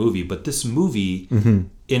story in the movie, but this movie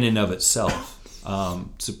in and of itself.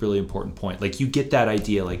 It's a really important point. Like, you get that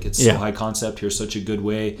idea, like, it's so high concept, here's such a good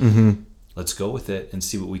way. Let's go with it and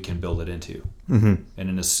see what we can build it into. And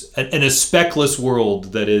in a speckless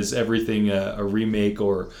world that is everything a remake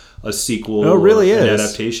or a sequel, it really or an is.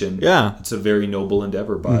 adaptation, Yeah. it's a very noble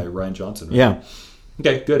endeavor by Rian Johnson. Right? Yeah.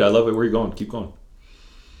 Okay, good. I love it. Where you're going. Keep going.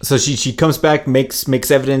 So she comes back, makes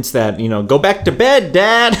evidence that, go back to bed,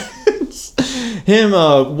 Dad. Him,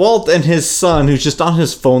 Walt, and his son, who's just on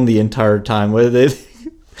his phone the entire time.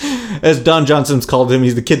 As Don Johnson's called him,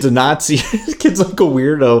 the kid's a Nazi. The kid's like a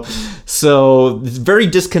weirdo. So it's very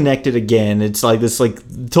disconnected again. It's like this like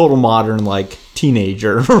total modern like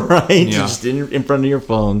teenager, right? Yeah. Just in front of your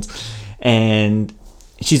phones. And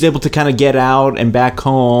she's able to kind of get out and back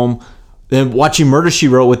home. Then watching Murder, She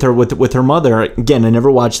Wrote with her mother. Again, I never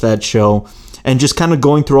watched that show. And just kind of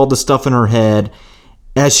going through all the stuff in her head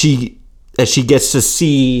as she gets to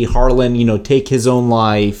see Harlan, take his own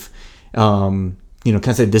life, kind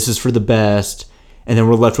of say this is for the best, and then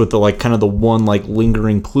we're left with the like kind of the one like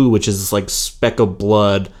lingering clue, which is this like speck of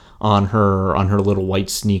blood on her little white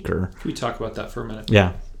sneaker. Can we talk about that for a minute?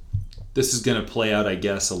 Yeah. This is going to play out, I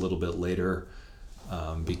guess, a little bit later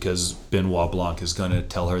because Benoit Blanc is going to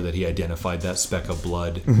tell her that he identified that speck of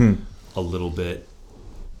blood a little bit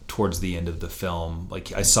towards the end of the film.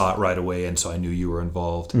 Like, I saw it right away, and so I knew you were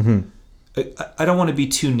involved. I don't want to be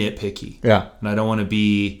too nitpicky. Yeah. And I don't want to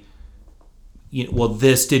be, well,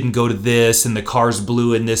 this didn't go to this, and the car's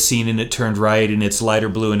blue in this scene, and it turned right, and it's lighter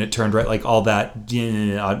blue, and it turned right. Like, all that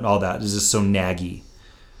is just so naggy.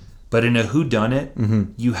 But in a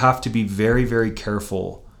whodunit, you have to be very, very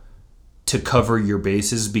careful to cover your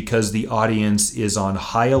bases because the audience is on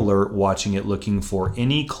high alert watching it, looking for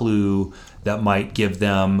any clue that might give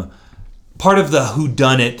them. Part of the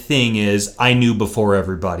whodunit thing is I knew before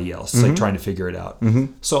everybody else. It's like trying to figure it out.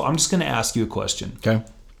 So I'm just going to ask you a question. Okay.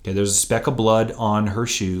 There's a speck of blood on her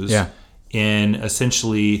shoes. Yeah. In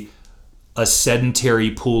essentially a sedentary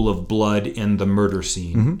pool of blood in the murder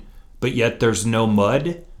scene. But yet there's no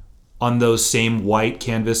mud on those same white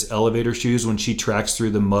canvas elevator shoes when she tracks through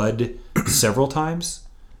the mud several times.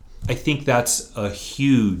 I think that's a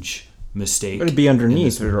huge mistake. It'd be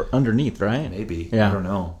underneath, right? Maybe. Yeah. I don't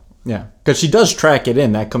know. Yeah, because she does track it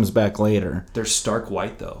in. That comes back later. They're stark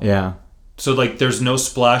white, though. Yeah. So, like, there's no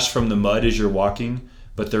splash from the mud as you're walking,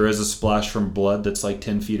 but there is a splash from blood that's, like,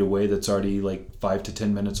 10 feet away that's already, like, 5 to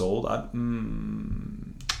 10 minutes old.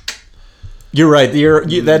 You're right.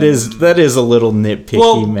 That is a little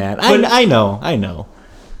nitpicky, man. I know.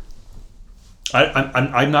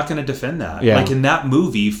 I'm not going to defend that. Yeah. Like, in that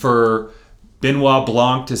movie, for Benoit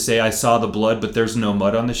Blanc to say I saw the blood but there's no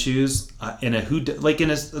mud on the shoes in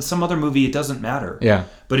some other movie it doesn't matter. Yeah.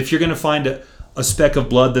 But if you're going to find a speck of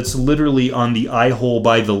blood that's literally on the eye hole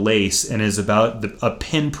by the lace and is about a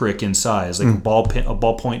pinprick in size, like a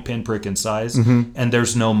ballpoint pinprick in size, and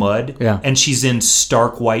there's no mud, and she's in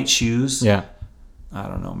stark white shoes, I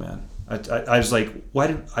don't know, man. I was like,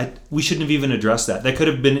 we shouldn't have even addressed that. That could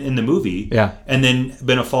have been in the movie, and then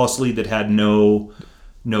been a false lead that had no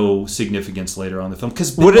significance later on in the film,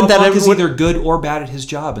 because Blanc is either good or bad at his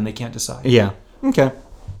job and they can't decide. Yeah. Okay.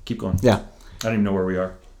 Keep going. Yeah. I don't even know where we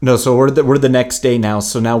are. No, so we're the next day now.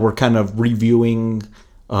 So now we're kind of reviewing,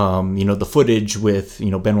 the footage with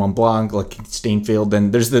Benoit Blanc, like Stainfield,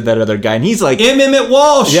 and there's that other guy, and he's like Emmett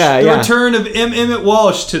Walsh. Yeah, the return of Emmett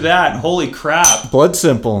Walsh to that. Holy crap. Blood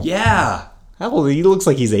Simple. Yeah. How old? He looks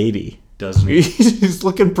like he's 80. Doesn't he? He's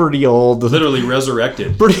looking pretty old. Literally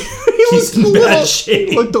resurrected. He's in bad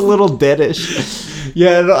shape. Looked a little deadish.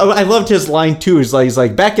 Yeah, I loved his line too. He's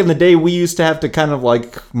like, back in the day, we used to have to kind of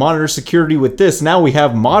like monitor security with this. Now we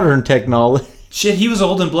have modern technology. Shit, he was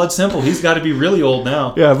old in Blood Simple. He's got to be really old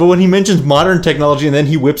now. Yeah, but when he mentions modern technology and then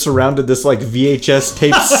he whips around to this like VHS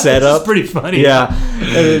tape setup. It's pretty funny. Yeah,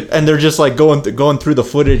 and they're just like going through the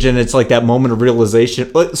footage, and it's like that moment of realization.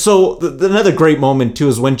 So another great moment too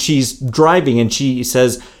is when she's driving and she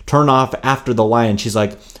says, "Turn off after the lion." She's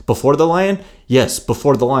like, "Before the lion?" "Yes,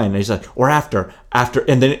 before the lion." And he's like, "Or after,"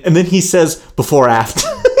 and then he says, "Before, after."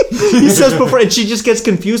 He says before, and she just gets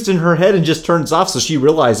confused in her head and just turns off. So she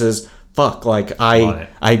realizes, fuck, like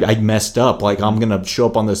I messed up. Like I'm gonna show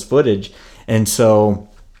up on this footage, and so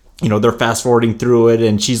they're fast forwarding through it,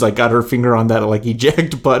 and she's like got her finger on that like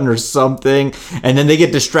eject button or something, and then they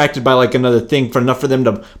get distracted by like another thing for enough for them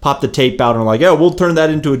to pop the tape out and like, yeah, we'll turn that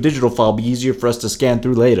into a digital file, be easier for us to scan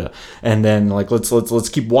through later, and then like let's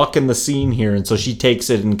keep walking the scene here, and so she takes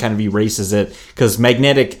it and kind of erases it because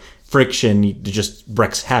magnetic friction just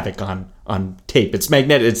wreaks havoc on tape. It's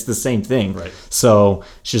magnetic. It's the same thing. Right. So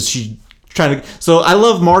she's trying to. So I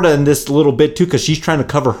love Marta in this little bit too because she's trying to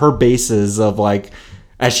cover her bases of like.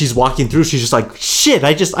 As she's walking through, she's just like, shit,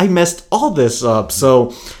 I messed all this up.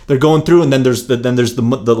 So they're going through, and then there's the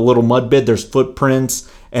little mud bit. There's footprints,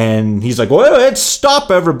 and he's like, wait,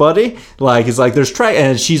 stop, everybody! Like he's like, there's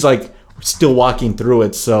and she's like still walking through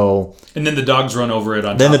it. So and then the dogs run over it.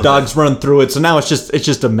 Then the dogs run through it. So now it's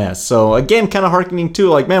just a mess. So again, kind of hearkening to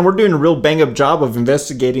like, man, we're doing a real bang up job of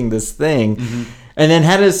investigating this thing. Mm-hmm. And then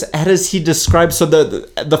how does he describe? So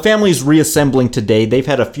the family's reassembling today. They've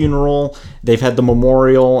had a funeral, they've had the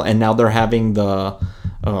memorial, and now they're having the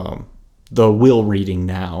will reading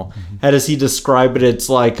now. Mm-hmm. How does he describe it? It's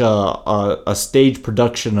like a stage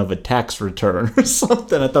production of a tax return or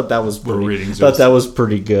something. I thought that was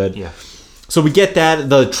pretty good. Yeah. So we get that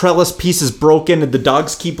the trellis piece is broken, and the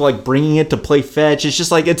dogs keep like bringing it to play fetch. It's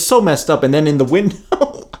just like it's so messed up. And then in the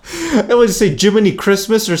window. I would say Jiminy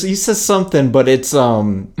Christmas, or he says something, but it's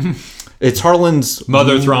Harlan's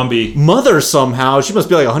mother somehow. She must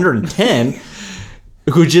be like 110,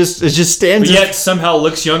 who just stands. But yet somehow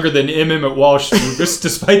looks younger than Emmett Walsh,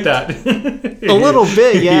 despite that. A little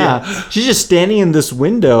bit, yeah. She's just standing in this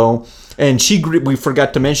window, and we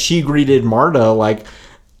forgot to mention she greeted Marta like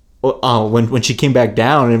when she came back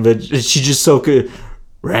down, and she just so good.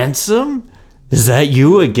 Ransom. Is that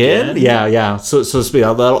you again? Yeah. So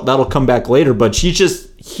that'll come back later. But she's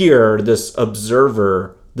just here, this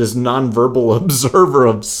observer, this nonverbal observer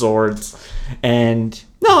of sorts. And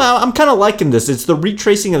no, I'm kind of liking this. It's the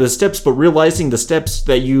retracing of the steps, but realizing the steps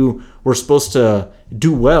that you were supposed to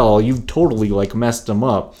do well, you've totally like messed them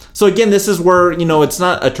up. So again, this is where, it's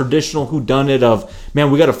not a traditional whodunit of,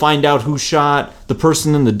 man, we got to find out who shot the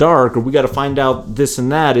person in the dark, or we got to find out this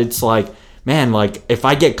and that. It's like, man, like if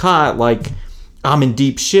I get caught, like I'm in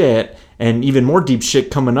deep shit, and even more deep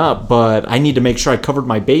shit coming up, but I need to make sure I covered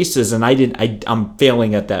my bases, and I'm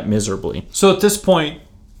failing at that miserably. So at this point,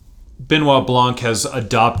 Benoit Blanc has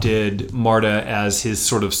adopted Marta as his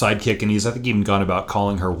sort of sidekick, and he's, I think, even gone about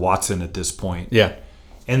calling her Watson at this point. Yeah.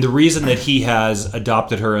 And the reason that he has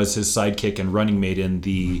adopted her as his sidekick and running mate in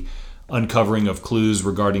the uncovering of clues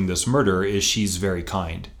regarding this murder is she's very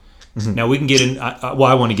kind. Mm-hmm. Now, we can get in... I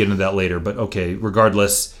want to get into that later, but okay,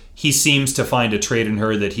 regardless, he seems to find a trait in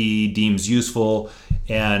her that he deems useful,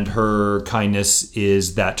 and her kindness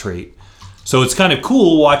is that trait. So it's kind of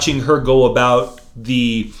cool watching her go about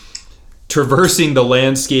traversing the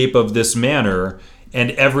landscape of this manor,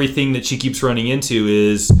 and everything that she keeps running into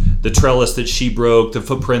is the trellis that she broke, the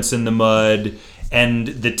footprints in the mud, and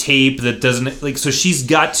the tape that doesn't... like. So she's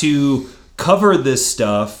got to cover this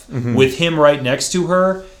stuff with him right next to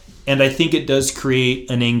her, and I think it does create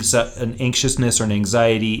an anxiousness or an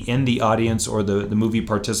anxiety in the audience, or the movie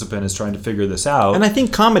participant is trying to figure this out. And I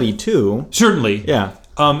think comedy, too. Certainly. Yeah.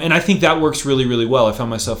 And I think that works really, really well. I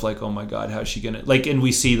found myself like, oh my God, how's she going to... like, and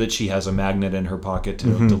we see that she has a magnet in her pocket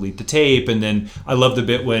to delete the tape. And then I love the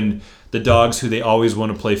bit when the dogs who they always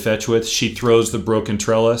want to play fetch with, she throws the broken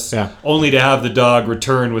trellis, only to have the dog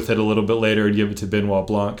return with it a little bit later and give it to Benoit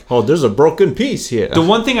Blanc. Oh, there's a broken piece here. The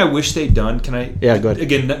one thing I wish they'd done, can I... Yeah, go ahead.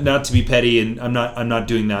 Again, not to be petty, and I'm not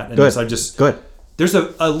doing that. Go ahead. I'm just... Go ahead. There's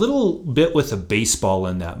a little bit with a baseball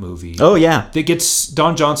in that movie. Oh, yeah. That gets...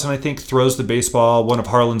 Don Johnson, I think, throws the baseball, one of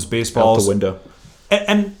Harlan's baseballs. Out the window.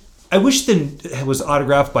 And I wish then it was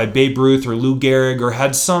autographed by Babe Ruth or Lou Gehrig, or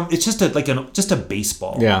had some... It's just just a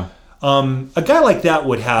baseball. Yeah. A guy like that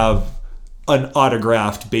would have an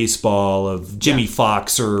autographed baseball of Jimmy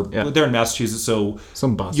Fox, or they're in Massachusetts, so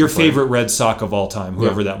some Boston your player. favorite Red Sox of all time,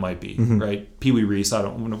 whoever that might be, right? Pee Wee Reese, I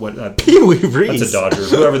don't know what. Pee Wee Reese. That's a Dodger.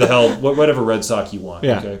 Whoever the hell, whatever Red Sox you want.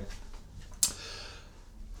 Yeah. Okay.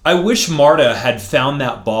 I wish Marta had found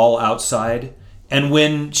that ball outside, and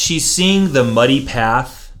when she's seeing the muddy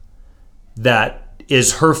path that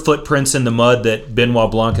is her footprints in the mud that Benoit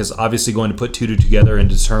Blanc is obviously going to put two together and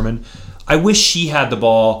determine, I wish she had the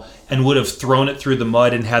ball and would have thrown it through the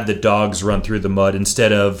mud and had the dogs run through the mud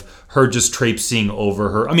instead of her just traipsing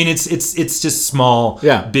over her. I mean, it's just small,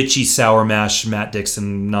 bitchy, sour mash Matt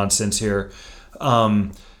Dixon nonsense here.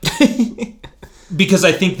 Because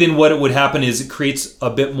I think then what it would happen is it creates a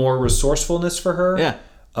bit more resourcefulness for her. Yeah.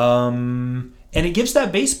 And it gives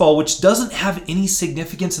that baseball, which doesn't have any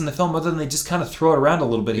significance in the film other than they just kind of throw it around a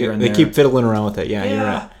little bit here and there. They keep fiddling around with it. Yeah, you're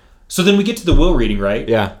right. So then we get to the will reading, right?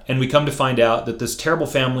 Yeah. And we come to find out that this terrible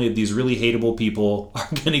family of these really hateable people are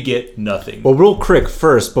going to get nothing. Well, real quick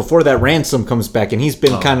first, before that Ransom comes back, and he's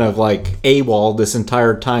been kind of like AWOL this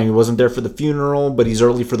entire time. He wasn't there for the funeral, but he's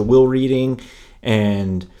early for the will reading,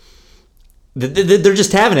 and they're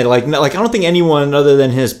just having it. Like I don't think anyone other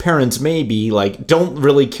than his parents maybe like don't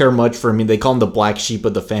really care much for him. I mean, they call him the black sheep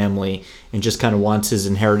of the family, and just kind of wants his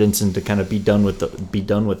inheritance and to kind of be done with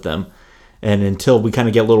them. And until we kind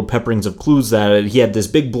of get little pepperings of clues that he had this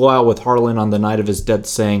big blowout with Harlan on the night of his death,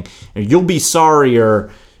 saying "You'll be sorry,"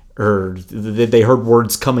 or they heard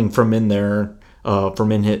words coming from in there.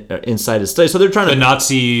 Inside his study, so they're trying to.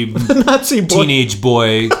 The Nazi teenage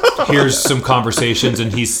boy hears some conversations,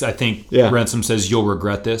 and I think Ransom says, "You'll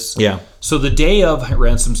regret this." Yeah. So the day of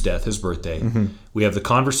Ransom's death, his birthday, we have the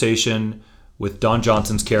conversation with Don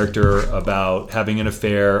Johnson's character about having an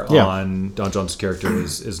affair on... Don Johnson's character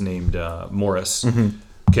is named Morris.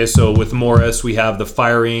 Okay, so with Morris, we have the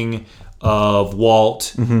firing of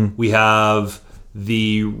Walt. We have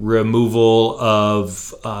the removal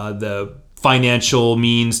of the financial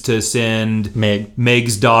means to send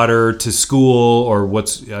Meg's daughter to school, or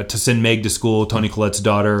to send Meg to school, Toni Collette's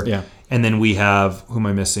daughter. Yeah. And then we have... Who am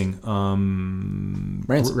I missing?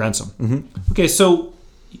 Ransom. Okay, so...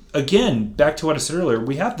 Again, back to what I said earlier,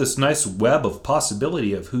 we have this nice web of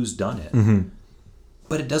possibility of who's done it.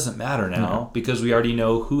 But it doesn't matter now because we already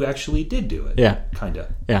know who actually did do it. Yeah. Kind of.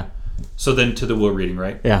 Yeah. So then to the will reading,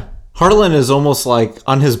 right? Yeah. Harlan is almost like,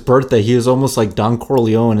 on his birthday, he is almost like Don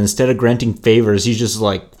Corleone. Instead of granting favors, he's just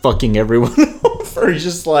like fucking everyone over. He's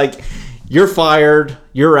just like, you're fired,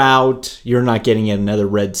 you're out, you're not getting another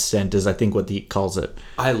red cent, is I think what he calls it.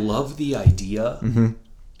 I love the idea...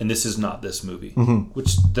 And this is not this movie,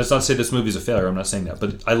 which does not say this movie is a failure. I'm not saying that.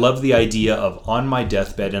 But I love the idea of on my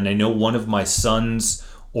deathbed, and I know one of my sons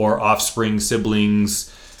or offspring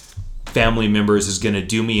siblings family members is going to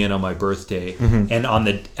do me in on my birthday. And on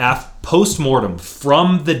the post-mortem,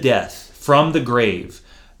 from the death, from the grave,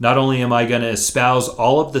 not only am I going to espouse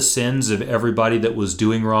all of the sins of everybody that was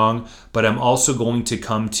doing wrong, but I'm also going to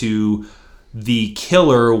come to the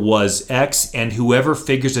killer was X, and whoever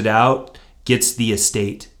figures it out gets the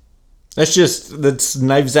estate. That's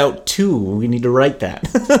Knives Out 2. We need to write that.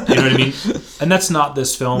 You know what I mean? And that's not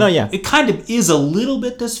this film. No, yeah. It kind of is a little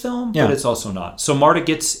bit this film, Yeah. but it's also not. So Marta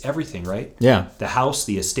gets everything, right? Yeah. The house,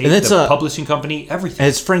 the estate, And it's the publishing company, everything. And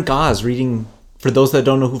it's Frank Oz reading. For those that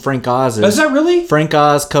don't know who Frank Oz is. Is that really? Frank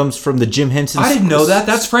Oz comes from the Jim Henson I didn't know that.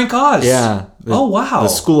 That's Frank Oz. Yeah. Oh, wow. The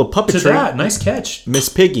School of Puppetry. To that. Nice catch. Miss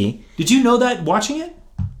Piggy. Did you know that watching it?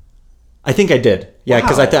 I think I did. Yeah,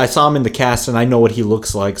 because Wow. I saw him in the cast and I know what he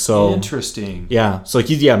looks like. So Interesting. yeah, so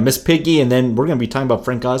he's Miss Piggy, and then we're gonna be talking about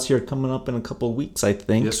Frank Oz here coming up in a couple of weeks, I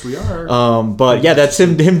think. Yes, we are. But yeah, that's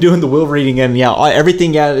him doing the will reading, and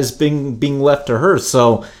everything is being left to her.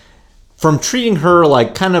 So from treating her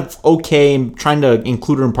like kind of okay and trying to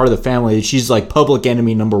include her in part of the family, she's like public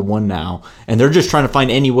enemy number one now, and they're just trying to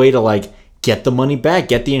find any way to like get the money back,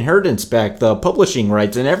 get the inheritance back, the publishing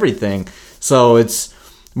rights, and everything. So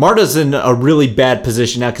Marta's in a really bad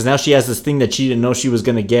position now because now she has this thing that she didn't know she was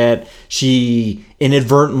going to get. She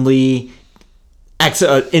inadvertent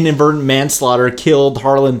manslaughter killed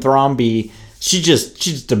Harlan Thrombey. She's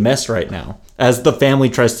just a mess right now as the family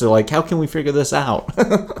tries to like, how can we figure this out?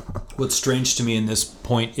 What's strange to me in this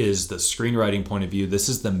point is the screenwriting point of view. This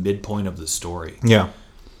is the midpoint of the story. Yeah.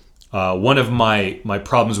 One of my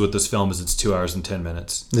problems with this film is it's 2 hours and 10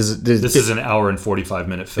 minutes. This is an hour and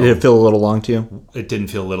 45-minute film. Did it feel a little long to you? It didn't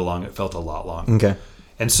feel a little long. It felt a lot long. Okay.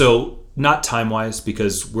 And so, not time-wise,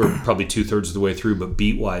 because we're probably 2/3 of the way through, but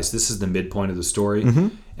beat-wise, this is the midpoint of the story.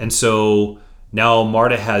 And so, now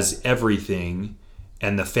Marta has everything,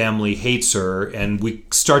 and the family hates her, and we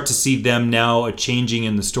start to see them now changing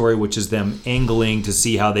in the story, which is them angling to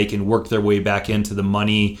see how they can work their way back into the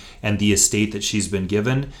money and the estate that she's been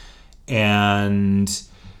given. And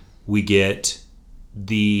we get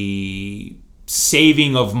the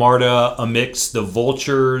saving of Marta amidst the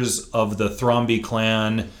vultures of the Thrombey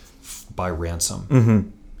clan by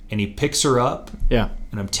Ransom. And he picks her up. Yeah.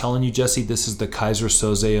 And I'm telling you, Jesse, this is the Kaiser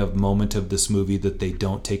Soze moment of this movie that they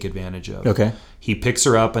don't take advantage of. Okay. He picks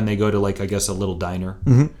her up and they go to, like, I guess, a little diner.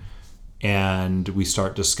 And we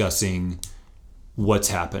start discussing what's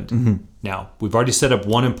happened. Now, we've already set up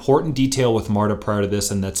one important detail with Marta prior to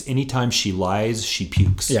this, and that's anytime she lies, she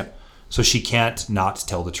pukes. Yeah. So she can't not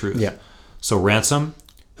tell the truth. Yeah. So Ransom,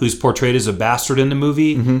 who's portrayed as a bastard in the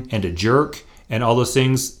movie and a jerk and all those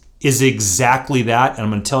things, is exactly that. And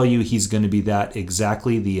I'm going to tell you, he's going to be that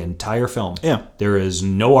exactly the entire film. Yeah. There is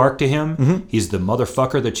no arc to him. He's the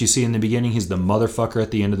motherfucker that you see in the beginning. He's the motherfucker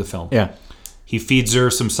at the end of the film. Yeah. He feeds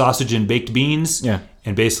her some sausage and baked beans. Yeah.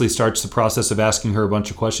 And basically starts the process of asking her a bunch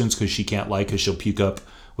of questions because she can't lie because she'll puke up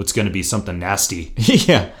what's going to be something nasty.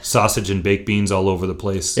 Yeah. Sausage and baked beans all over the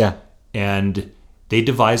place. Yeah. And they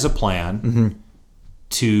devise a plan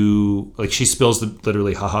to, like, she spills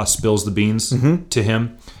the beans to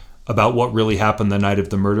him about what really happened the night of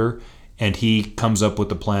the murder. And he comes up with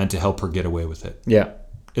the plan to help her get away with it. Yeah.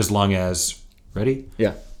 As long as, ready?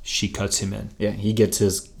 Yeah. She cuts him in. Yeah. He gets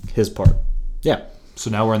his part. Yeah. So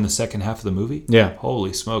now we're in the second half of the movie? Yeah.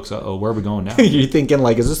 Holy smokes. Uh-oh, where are we going now? You're thinking,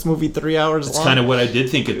 like, is this movie 3 hours long? That's kind of what I did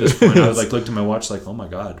think at this point. I was like, looked at my watch like, oh my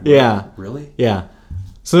God. Yeah. Really? Yeah.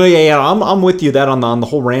 So yeah, I'm with you that on the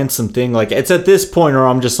whole Ransom thing. Like, it's at this point where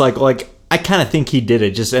I'm just like I kind of think he did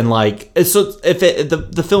it. Just and like, so if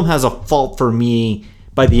the film has a fault for me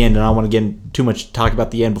by the end, and I don't want to get in too much talk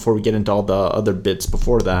about the end before we get into all the other bits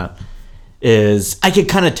before that, is I could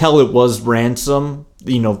kind of tell it was Ransom,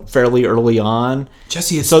 fairly early on.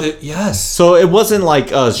 Jesse, it's yes. So it wasn't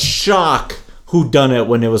like a shock whodunit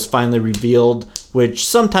when it was finally revealed, which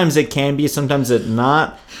sometimes it can be, sometimes it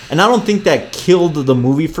not. And I don't think that killed the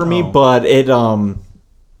movie for me, but it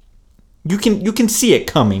you can see it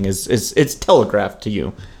coming. It's telegraphed to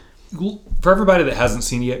you. For everybody that hasn't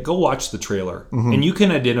seen it yet, go watch the trailer, and you can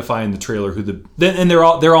identify in the trailer and they're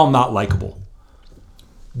all not likable.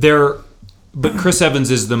 But Chris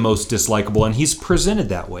Evans is the most dislikable, and he's presented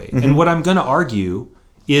that way. And what I'm going to argue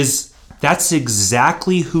is that's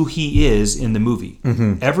exactly who he is in the movie.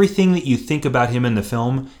 Everything that you think about him in the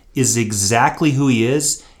film is exactly who he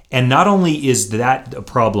is. And not only is that a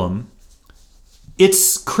problem,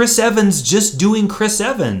 it's Chris Evans just doing Chris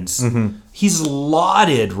Evans. He's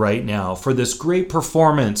lauded right now for this great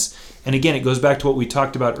performance. And again, it goes back to what we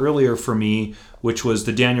talked about earlier for me, which was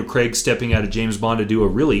the Daniel Craig stepping out of James Bond to do a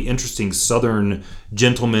really interesting Southern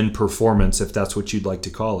gentleman performance, if that's what you'd like to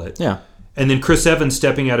call it. Yeah. And then Chris Evans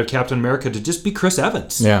stepping out of Captain America to just be Chris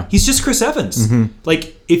Evans. Yeah. He's just Chris Evans. Mm-hmm.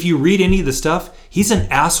 Like, if you read any of the stuff, he's an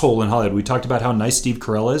asshole in Hollywood. We talked about how nice Steve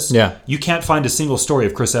Carell is. Yeah. You can't find a single story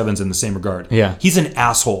of Chris Evans in the same regard. Yeah. He's an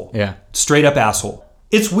asshole. Yeah. Straight up asshole.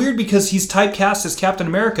 It's weird because he's typecast as Captain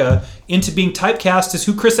America into being typecast as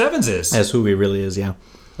who Chris Evans is. As who he really is, yeah.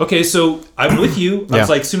 Okay, so I'm with you. I Yeah. was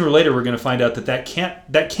like, sooner or later we're going to find out that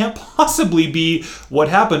can't possibly be what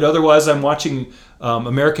happened. Otherwise, I'm watching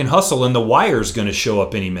American Hustle, and The Wire's going to show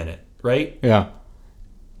up any minute, right? Yeah.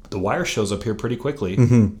 The Wire shows up here pretty quickly.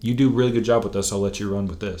 Mm-hmm. You do a really good job with this. I'll let you run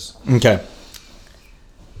with this. Okay.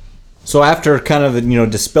 So after kind of,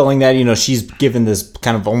 dispelling that, she's given this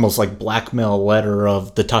kind of almost like blackmail letter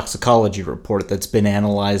of the toxicology report that's been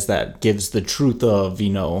analyzed that gives the truth of,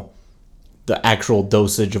 the actual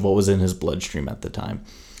dosage of what was in his bloodstream at the time.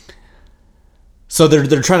 So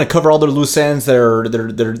they're trying to cover all their loose ends.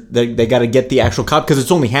 They got to get the actual copy because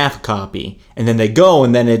it's only half a copy, and then they go,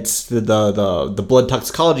 and then it's the blood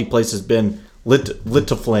toxicology place has been lit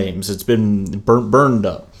to flames. It's been burned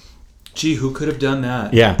up. Gee, who could have done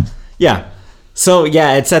that? Yeah. So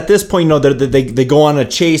yeah, it's at this point, they go on a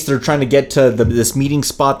chase. They're trying to get to this meeting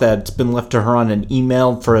spot that's been left to her on an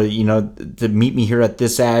email for to meet me here at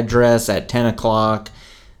this address at 10 o'clock.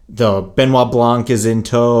 The Benoit Blanc is in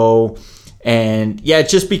tow. And yeah, it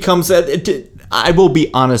just becomes. I will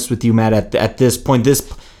be honest with you, Matt. At this point,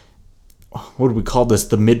 what do we call this?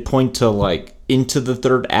 The midpoint to like into the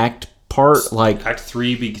third act part, like Act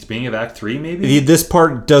 3, beginning of Act 3, maybe. This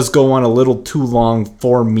part does go on a little too long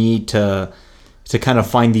for me to kind of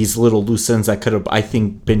find these little loose ends that could have, I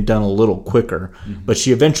think, been done a little quicker. Mm-hmm. But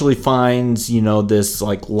she eventually finds, this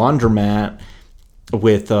like laundromat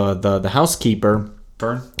with the housekeeper,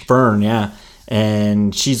 Fern, yeah.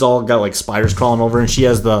 And she's all got like spiders crawling over, and she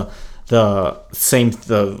has the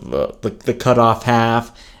cut off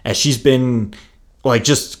half, as she's been like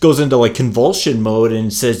just goes into like convulsion mode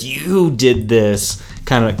and says, "You did this."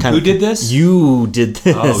 Kind of. Who did this? You did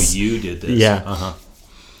this. Oh, you did this. Yeah. Uh-huh.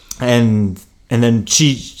 And then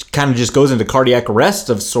she kind of just goes into cardiac arrest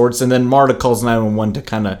of sorts, and then Marta calls 911 to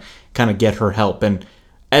kind of get her help. And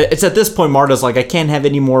it's at this point Marta's like, I can't have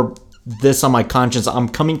any more this on my conscience. I'm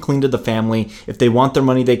coming clean to the family. If they want their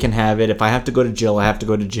money, they can have it. If I have to go to jail, I have to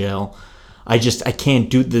go to jail. I can't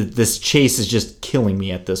do this chase is just killing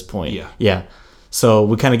me at this point. Yeah. So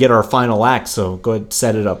we kind of get our final act. So go ahead,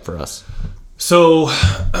 set it up for us. So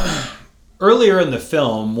earlier in the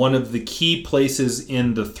film, one of the key places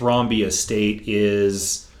in the Thrombey estate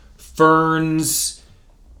is Fern's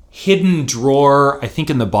hidden drawer, I think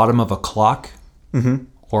in the bottom of a clock. Mm-hmm.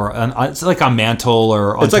 Or it's like a mantle,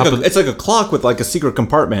 or on it's like a clock with like a secret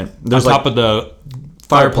compartment. There's on top of the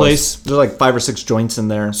fireplace. There's like 5 or 6 joints in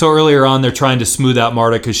there. So earlier on, they're trying to smooth out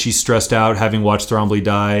Marta because she's stressed out having watched Thrombey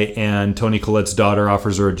die, and Toni Collette's daughter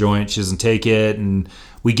offers her a joint. She doesn't take it, and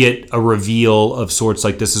we get a reveal of sorts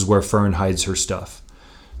like this is where Fern hides her stuff.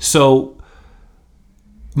 So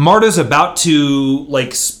Marta's about to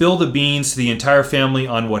like spill the beans to the entire family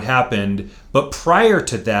on what happened, but prior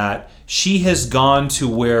to that, she has gone to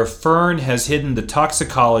where Fern has hidden the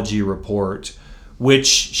toxicology report, which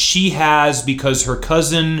she has because her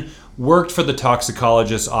cousin worked for the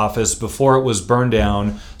toxicologist's office before it was burned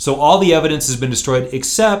down. So all the evidence has been destroyed,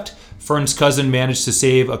 except Fern's cousin managed to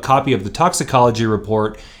save a copy of the toxicology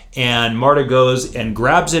report, and Marta goes and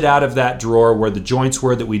grabs it out of that drawer where the joints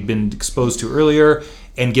were that we'd been exposed to earlier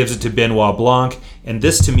and gives it to Benoit Blanc. And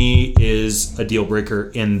this, to me, is a deal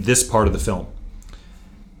breaker in this part of the film.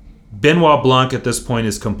 Benoit Blanc at this point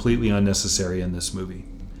is completely unnecessary in this movie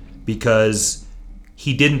because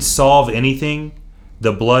he didn't solve anything.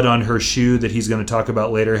 The blood on her shoe that he's going to talk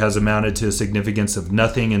about later has amounted to a significance of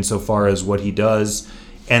nothing insofar as what he does.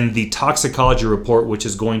 And the toxicology report, which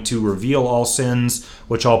is going to reveal all sins,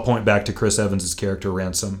 which all point back to Chris Evans' character,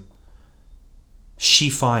 Ransom, she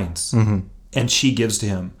finds and she gives to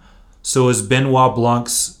him. So is Benoit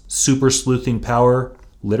Blanc's super sleuthing power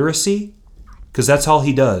literacy? Because that's all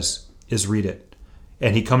he does is read it.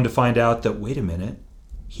 And he come to find out that, wait a minute,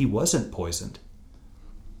 he wasn't poisoned.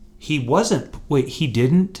 He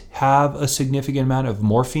didn't have a significant amount of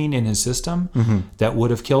morphine in his system that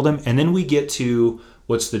would have killed him. And then we get to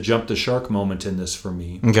what's the jump the shark moment in this for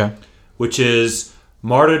me. Okay. Which is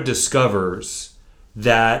Marta discovers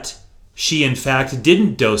that she, in fact,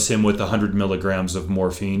 didn't dose him with 100 milligrams of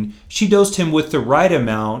morphine. She dosed him with the right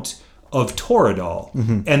amount of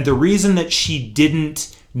Toradol. And the reason that she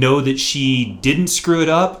didn't know that she didn't screw it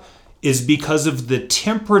up is because of the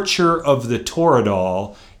temperature of the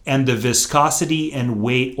Toradol and the viscosity and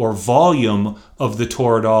weight or volume of the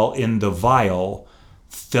Toradol in the vial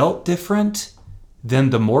felt different than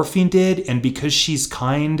the morphine did, and because she's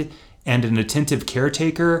kind and an attentive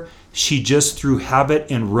caretaker, she just through habit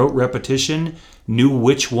and rote repetition knew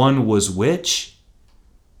which one was which.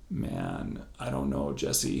 Man, I don't know,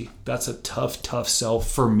 Jesse. That's a tough sell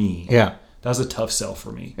for me. Yeah. That was a tough sell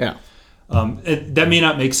for me. Yeah. That may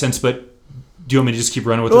not make sense, but do you want me to just keep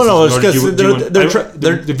running with this? No, it's because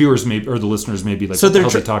the viewers may, or the listeners may be like, so what the hell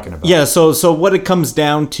are they talking about? Yeah, so what it comes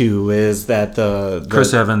down to is that the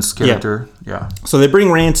Chris Evans character. Yeah. So they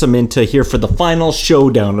bring Ransom into here for the final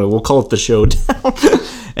showdown. We'll call it the showdown.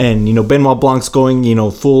 And, Benoit Blanc's going,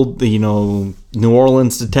 full, New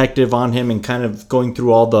Orleans detective on him and kind of going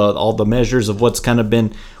through all the measures of what's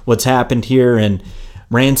happened here. And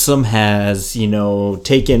Ransom has,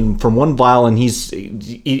 taken from one vial, and he's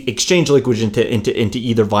exchanged liquid into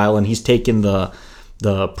either vial, and he's taken the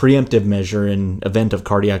preemptive measure in event of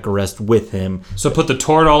cardiac arrest with him. So put the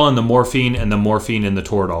Toradol in the morphine and the morphine in the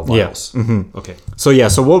Toradol vials. Yeah. Mm-hmm. Okay.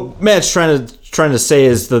 So what Matt's trying to say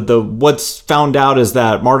is the what's found out is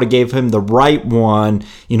that Marta gave him the right one,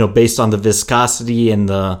 based on the viscosity and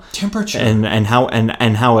the temperature and how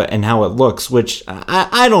it looks, which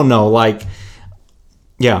I don't know, like.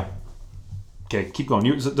 Yeah. Okay, keep going.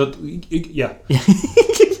 Yeah.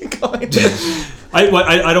 Keep going.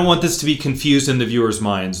 I don't want this to be confused in the viewers'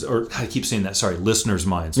 minds, or I keep saying that. Sorry, listeners'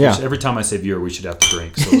 minds. Yeah. Every time I say viewer, we should have to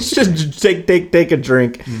drink. So just take a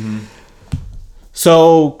drink. Mm-hmm.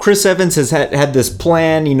 So Chris Evans has had this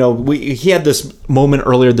plan. He had this moment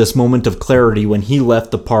earlier, this moment of clarity when he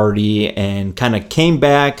left the party and kind of came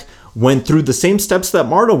back. Went through the same steps that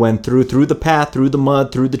Marta went through the path, through the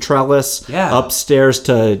mud, through the trellis, upstairs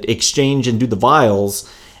to exchange and do the vials,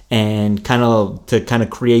 and kind of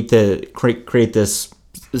create this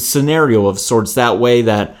scenario of sorts that way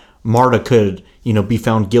that Marta could be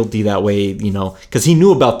found guilty that way, because he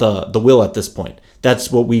knew about the will at this point. That's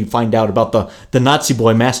what we find out about the Nazi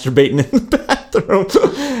boy masturbating in the bathroom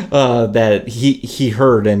that he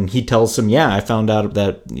heard, and he tells him, I found out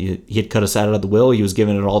that he had cut us out of the will. He was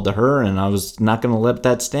giving it all to her, and I was not going to let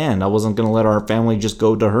that stand. I wasn't going to let our family just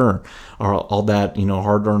go to her, or all that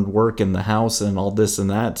hard-earned work in the house and all this and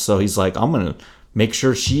that. So he's like, I'm going to make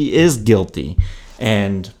sure she is guilty.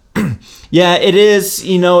 And it is,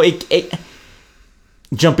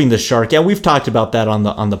 jumping the shark. Yeah, we've talked about that on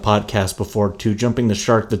the podcast before too. Jumping the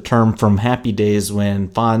shark, the term from Happy Days when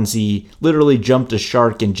Fonzie literally jumped a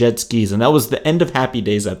shark in jet skis, and that was the end of Happy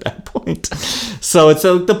Days at that point. So it's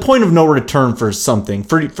the point of no return for something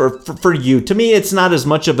for you. To me, it's not as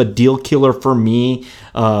much of a deal killer for me,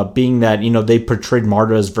 being that they portrayed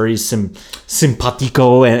Marta as very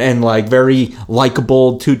simpatico and like very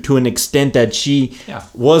likable to an extent that she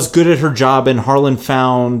was good at her job, and Harlan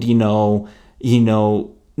found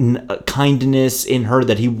kindness in her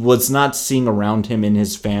that he was not seeing around him in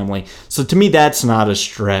his family. So to me, that's not a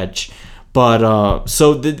stretch. But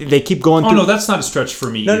so they keep going. Oh no, that's not a stretch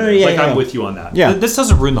for me. I'm with you on that. Yeah, this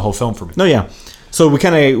doesn't ruin the whole film for me. No, yeah. So we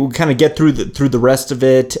kind of get through the rest of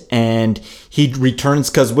it, and he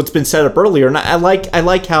returns because what's been set up earlier. And I like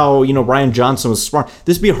how Rian Johnson was smart.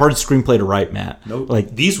 This would be a hard screenplay to write, Matt. No,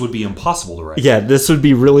 like these would be impossible to write. Yeah, this would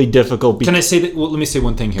be really difficult. Can I say that? Well, let me say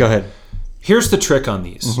one thing here. Go ahead. Here's the trick on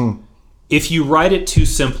these. Mm-hmm. If you write it too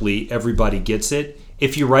simply, everybody gets it.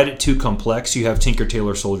 If you write it too complex, you have Tinker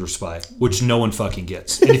Tailor Soldier Spy, which no one fucking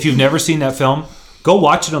gets. And if you've never seen that film, go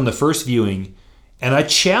watch it on the first viewing, and I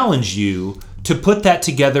challenge you to put that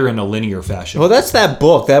together in a linear fashion. Well, that's that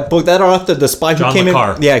book, that author, the spy John who came Le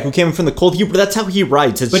Carre. who came in from the cold. That's how he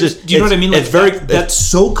writes. It's just, do you know what I mean? Like it's that's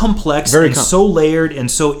so complex and so layered, and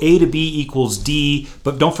so A to B equals D.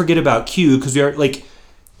 But don't forget about Q, because we are like,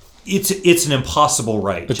 it's an impossible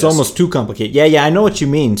write. It's almost too complicated. Yeah, I know what you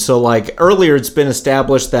mean. So like earlier, it's been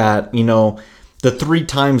established that the 3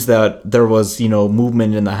 times that there was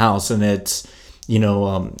movement in the house, and it's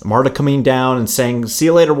Marta coming down and saying "See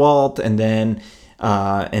you later, Walt," and then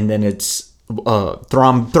it's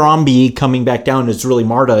Thromby coming back down. It's really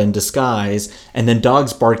Marta in disguise, and then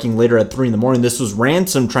dogs barking later at 3 a.m. This was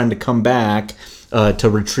Ransom trying to come back to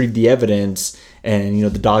retrieve the evidence, and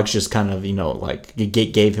the dogs just kind of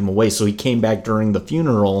gave him away. So he came back during the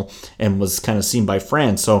funeral and was kind of seen by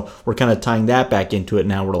Fran. So we're kind of tying that back into it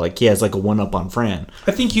now. We're like, he has like a 1-up on Fran.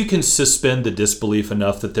 I think you can suspend the disbelief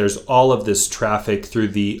enough that there's all of this traffic through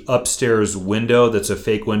the upstairs window that's a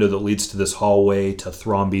fake window that leads to this hallway to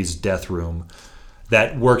Thromby's death room.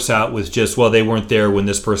 That works out with just, well, they weren't there when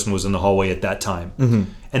this person was in the hallway at that time. Mm-hmm.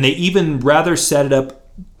 And they even rather set it up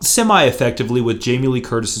semi-effectively with Jamie Lee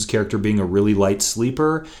Curtis's character being a really light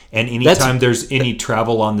sleeper, and anytime there's any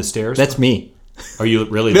travel on the stairs. That's me. Are you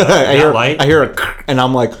really that light? I hear a and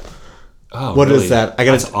I'm like, Oh, What really? is that?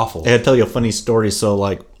 That's awful. I gotta tell you a funny story. So,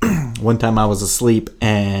 like, one time I was asleep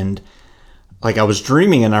and, like, I was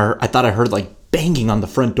dreaming and I thought I heard, like, banging on the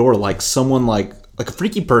front door, like someone, like a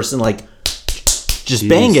freaky person, like, just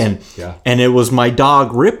banging. Yeah. And it was my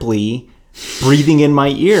dog, Ripley, breathing in my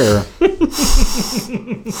ear.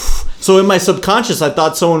 So in my subconscious, I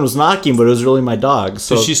thought someone was knocking, but it was really my dog.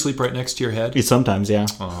 So Does she sleep right next to your head? sometimes, yeah.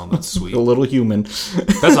 Oh, that's sweet. A little human.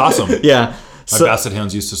 That's awesome. Yeah. My So, basset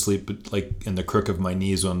hounds used to sleep like in the crook of my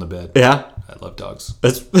knees on the bed. yeah. I love dogs.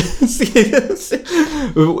 That's the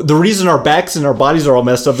reason our backs and our bodies are all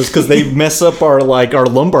messed up is because they mess up our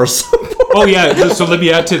lumbar support. Oh yeah, so let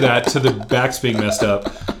me add to that, to the backs being messed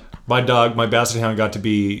up. My dog, my basset hound, got to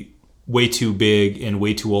be way too big and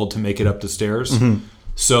way too old to make it up the stairs. Mm-hmm.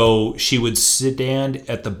 So she would stand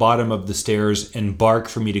at the bottom of the stairs and bark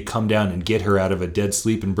for me to come down and get her out of a dead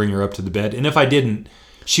sleep and bring her up to the bed. And if I didn't,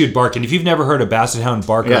 she would bark. And if you've never heard a basset hound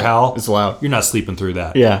bark or howl, it's loud. You're not sleeping through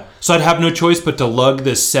that. Yeah. So I'd have no choice but to lug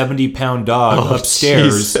this 70-pound dog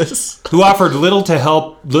upstairs, Jesus. who offered little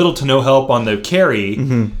to no help on the carry.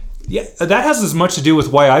 Mm-hmm. Yeah, that has as much to do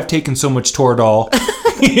with why I've taken so much Toradol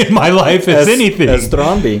in my life as anything. As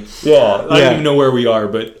Thromby. Yeah, I don't even know where we are,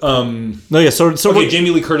 but No, yeah. So okay,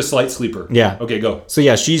 Jamie Lee Curtis, light sleeper. Yeah. Okay, go. So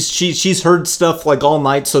yeah, she's heard stuff like all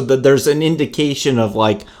night, so that there's an indication of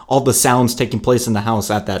like all the sounds taking place in the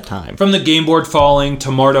house at that time. From the game board falling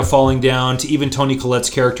to Marta falling down to even Toni Collette's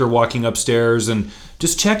character walking upstairs and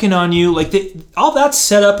just checking on you, like all that's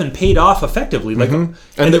set up and paid off effectively. Like,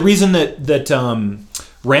 and the reason that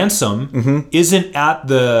Ransom isn't at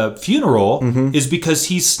the funeral is because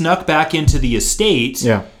he snuck back into the estate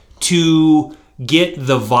to get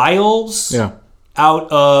the vials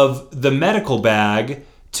out of the medical bag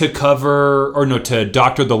to cover, or no, to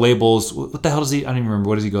doctor the labels. What the hell does he, I don't even remember.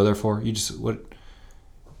 What does he go there for? He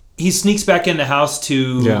sneaks back in the house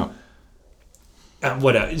to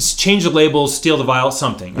change the labels, steal the vial,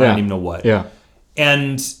 something. I don't even know what. Yeah.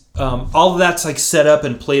 And all of that's like set up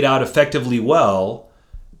and played out effectively well.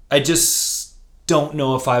 I just don't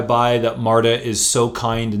know if I buy that Marta is so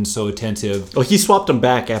kind and so attentive. Well, he swapped them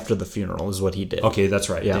back after the funeral is what he did. Okay, that's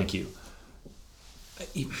right. Yeah. Thank you.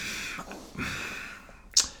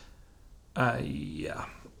 Yeah.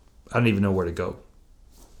 I don't even know where to go.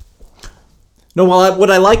 No, well,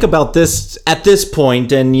 what I like about this at this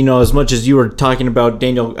point, and you know, as much as you were talking about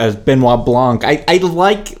Daniel as Benoit Blanc, I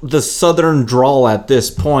like the Southern drawl at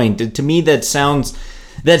this point. To me, that sounds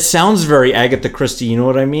very Agatha Christie. You know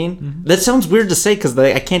what I mean? Mm-hmm. That sounds weird to say because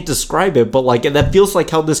I can't describe it, but like that feels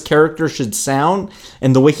like how this character should sound,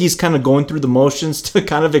 and the way he's kind of going through the motions to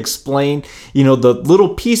kind of explain, you know, the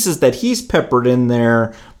little pieces that he's peppered in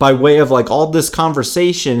there by way of like all this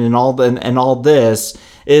conversation and all this.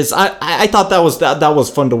 I thought that was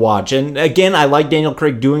fun to watch, and again, I like Daniel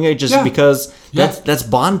Craig doing it just because that's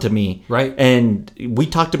Bond to me, right? And we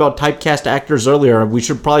talked about typecast actors earlier. We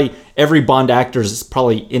should probably every Bond actor is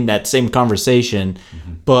probably in that same conversation,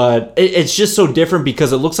 but it's just so different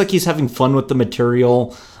because it looks like he's having fun with the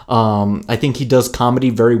material. I think he does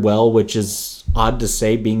comedy very well, which is odd to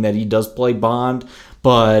say, being that he does play Bond.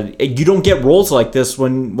 But you don't get roles like this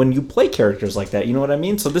when you play characters like that. You know what I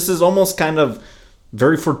mean? So this is almost kind of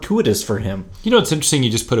very fortuitous for him. You know, it's interesting. You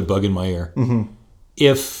just put a bug in my ear. Mm-hmm.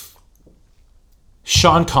 If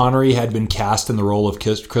Sean Connery had been cast in the role of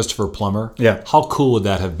Christopher Plummer, how cool would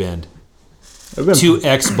that have been? Two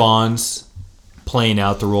ex-Bonds playing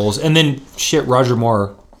out the roles, and then Roger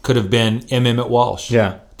Moore could have been M. Emmett Walsh.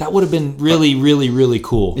 Yeah, that would have been really, really, really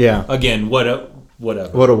cool. Yeah. Again, whatever.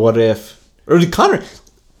 What if? Or Connery.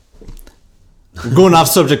 We're going off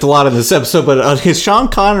subject a lot in this episode, but Sean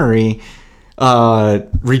Connery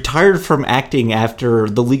retired from acting after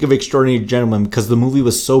The League of Extraordinary Gentlemen because the movie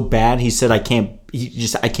was so bad. He said, I can't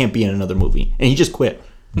be in another movie, and he just quit.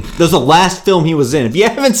 That was the last film he was in. If you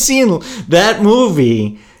haven't seen that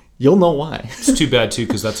movie, you'll know why. It's too bad too,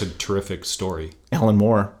 because that's a terrific story. Alan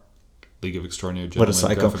Moore, League of Extraordinary Gentlemen, what a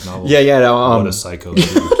psycho! Graphic novel. Yeah. What a psycho!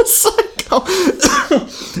 What a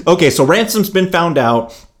psycho! Okay, so Ransom's been found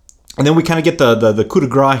out. And then we kind of get the coup de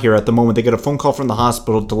grace here at the moment. They get a phone call from the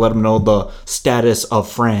hospital to let them know the status of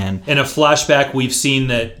Fran. In a flashback, we've seen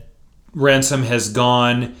that Ransom has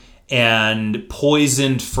gone and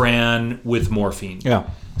poisoned Fran with morphine. Yeah.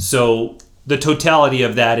 So the totality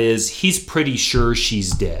of that is he's pretty sure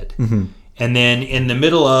she's dead. Mm-hmm. And then in the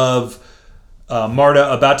middle of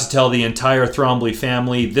Marta about to tell the entire Thrombly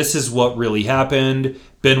family, this is what really happened,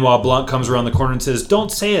 Benoit Blanc comes around the corner and says,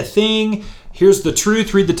 don't say a thing. Here's the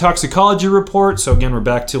truth. Read the toxicology report. So again, we're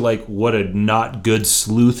back to like what a not good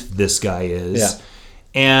sleuth this guy is. Yeah.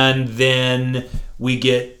 And then we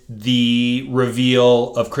get the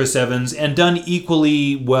reveal of Chris Evans, and done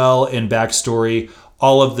equally well in backstory,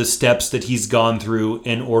 all of the steps that he's gone through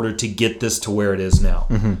in order to get this to where it is now.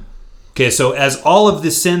 Okay, so as all of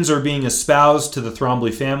the sins are being espoused to the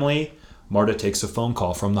Thrombly family, Marta takes a phone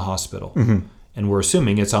call from the hospital. And we're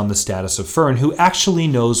assuming it's on the status of Fern, who actually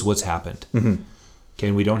knows what's happened. Okay,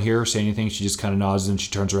 and we don't hear her say anything. She just kind of nods, and she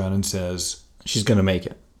turns around and says... She's going to make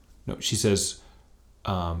it. No, she says,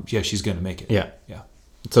 yeah, she's going to make it. Yeah. Yeah.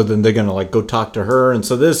 So then they're going to, like, go talk to her. And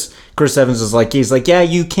so this, Chris Evans is like, he's like, yeah,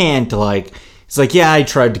 you can't, like... He's like, yeah, I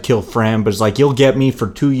tried to kill Fran, but it's like, you'll get me for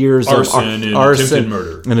 2 years arson of attempted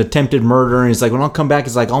murder. An attempted murder. And he's like, when I'll come back,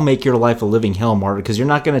 it's like, I'll make your life a living hell, Marta, because you're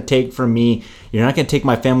not going to take from me. You're not going to take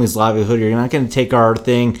my family's livelihood. You're not going to take our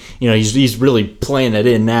thing. You know, he's really playing it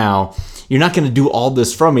in now. You're not going to do all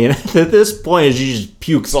this from me. And at this point, she just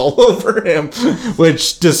pukes all over him,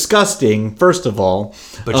 which disgusting, first of all.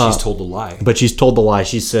 But she's told a lie. But she's told the lie.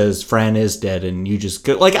 She says Fran is dead, and you just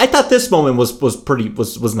like. I thought this moment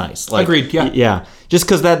was nice. Like, agreed. Yeah. Yeah. Just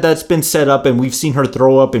because that's been set up, and we've seen her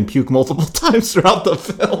throw up and puke multiple times throughout the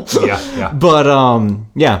film. Yeah. But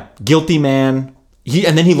yeah, guilty man.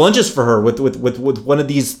 And then he lunges for her with one of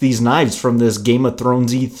these knives from this Game of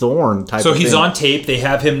Thrones-y thorn type. So of he's thing. on tape. They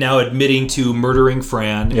have him now admitting to murdering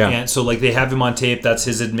Fran. Yeah. And so like they have him on tape. That's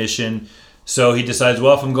his admission. So he decides,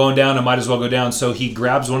 well, if I'm going down, I might as well go down. So he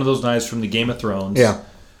grabs one of those knives from the Game of Thrones. Yeah.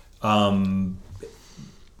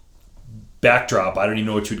 Backdrop. I don't even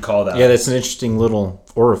know what you'd call that. Yeah, that's an interesting little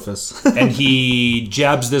orifice. And he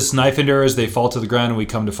jabs this knife into her as they fall to the ground, and we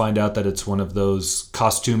come to find out that it's one of those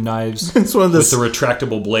costume knives. It's one of with the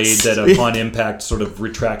retractable blade that upon impact sort of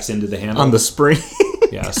retracts into the handle. On the spring.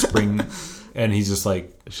 Yeah, spring. And he's just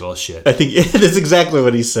like, well, shit. I think that's exactly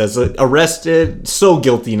what he says. Arrested, so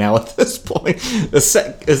guilty now at this point.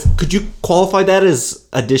 Could you qualify that as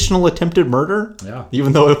additional attempted murder? Yeah.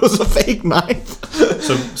 Even though it was a fake knife.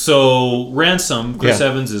 So Ransom, Chris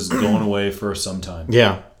Evans, is going away for some time.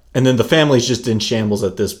 Yeah. And then the family's just in shambles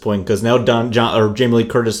at this point because now Jamie Lee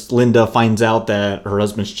Curtis, Linda, finds out that her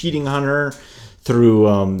husband's cheating on her through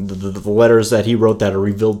the letters that he wrote that are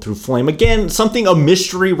revealed through flame. Again, something a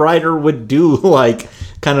mystery writer would do, like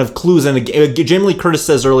kind of clues. And Jamie Lee Curtis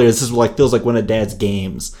says earlier, this is like feels like one of Dad's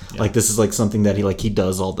games. Yeah. Like this is like something that he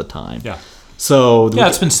does all the time. Yeah. So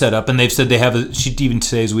it's been set up, and they've said they have. She even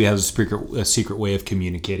says we have a secret way of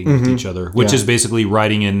communicating with each other, which is basically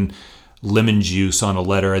writing in lemon juice on a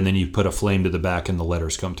letter, and then you put a flame to the back, and the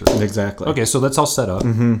letters come through. Exactly. Okay, so that's all set up.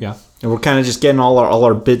 Yeah. And we're kind of just getting all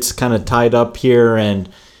our bits kind of tied up here, and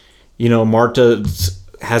Marta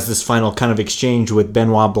has this final kind of exchange with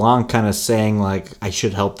Benoit Blanc, kind of saying like, I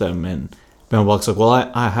should help them, and Benoit Blanc's like,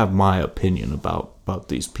 well, I have my opinion about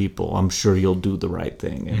these people. I'm sure you'll do the right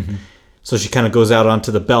thing. And so she kind of goes out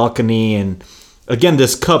onto the balcony, and again,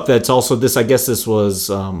 this cup that's also this. I guess this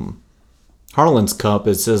was Harlan's cup.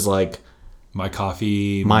 It says like, my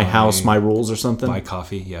coffee, my house, my rules, or something. My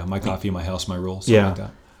coffee, yeah, my coffee, my house, my rules. Yeah. Like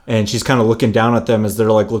that. And she's kind of looking down at them as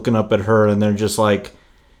they're like looking up at her, and they're just like,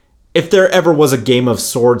 if there ever was a game of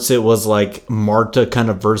sorts, it was like Marta kind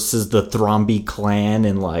of versus the Thrombey clan,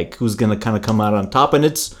 and like who's gonna kind of come out on top. And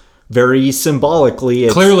it's very symbolically,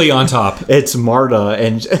 clearly on top. It's Marta,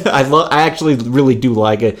 and I actually really do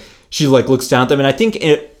like it. She like looks down at them, and I think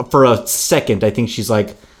for a second, I think she's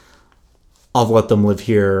like, I'll let them live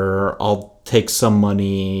here. I'll take some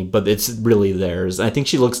money, but it's really theirs. I think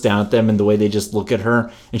she looks down at them, and the way they just look at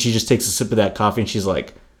her, and she just takes a sip of that coffee, and she's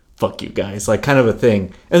like, fuck you guys, like kind of a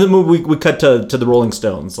thing. And then we cut to the Rolling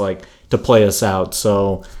Stones, like to play us out.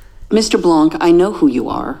 So, Mr. Blanc, I know who you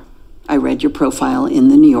are. I read your profile in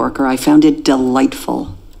the New Yorker. I found it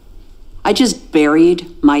delightful. I just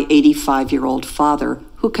buried my 85-year-old father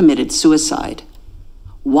who committed suicide.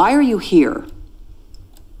 Why are you here?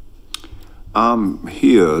 I'm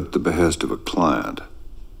here at the behest of a client.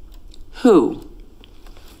 Who?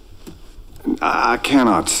 I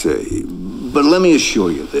cannot say, but let me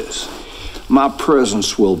assure you this. My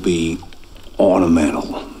presence will be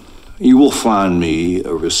ornamental. You will find me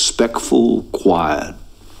a respectful, quiet,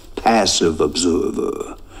 passive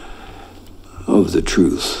observer of the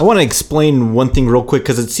truth. I want to explain one thing real quick,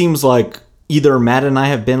 because it seems like either Matt and I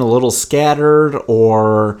have been a little scattered,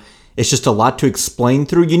 or it's just a lot to explain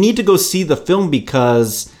through. You need to go see the film,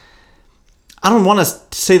 because I don't want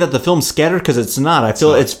to say that the film's scattered, because it's not. I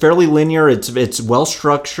feel it's fairly linear. It's well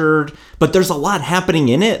structured, but there's a lot happening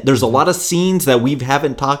in it. There's a lot of scenes that we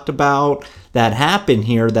haven't talked about that happen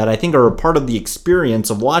here that I think are a part of the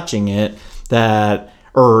experience of watching it, that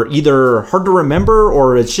are either hard to remember,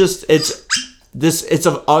 or it's it's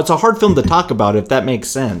a hard film to talk about, if that makes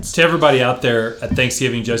sense. To everybody out there, at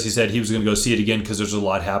Thanksgiving, Jesse said he was going to go see it again because there's a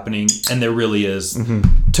lot happening, and there really is.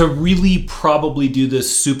 To really probably do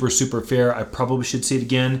this super, super fair, I probably should see it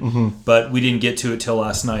again, but we didn't get to it till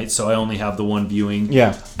last night, so I only have the one viewing.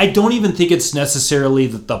 Yeah. I don't even think it's necessarily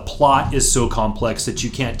that the plot is so complex that you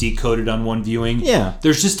can't decode it on one viewing. Yeah.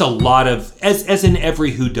 There's just a lot of, as in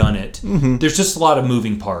every whodunit, there's just a lot of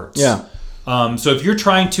moving parts. Yeah. So if you're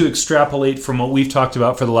trying to extrapolate from what we've talked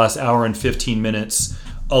about for the last hour and 15 minutes,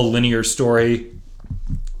 a linear story,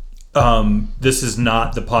 this is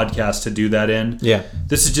not the podcast to do that in. Yeah.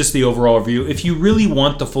 This is just the overall review. If you really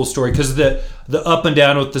want the full story, because the up and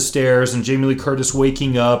down with the stairs and Jamie Lee Curtis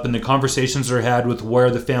waking up and the conversations that are had with where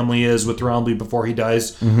the family is with Roundley before he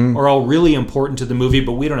dies are all really important to the movie,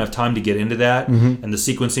 but we don't have time to get into that. And the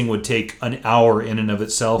sequencing would take an hour in and of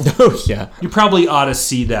itself. Oh, yeah. You probably ought to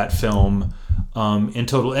see that film in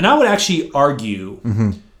total. And I would actually argue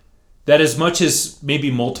that as much as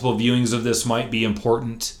maybe multiple viewings of this might be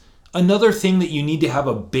important, another thing that you need to have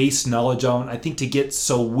a base knowledge on, I think, to get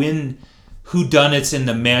so when whodunits in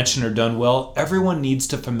the mansion are done well, everyone needs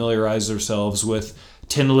to familiarize themselves with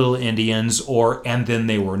 10 Little Indians or And Then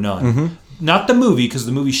They Were None. Not the movie, because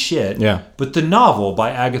the movie's shit, but the novel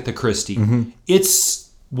by Agatha Christie.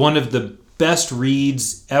 It's one of the best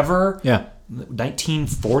reads ever.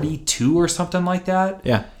 1942 or something like that.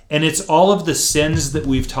 And it's all of the sins that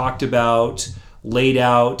we've talked about laid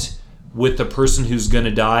out with the person who's going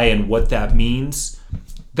to die and what that means.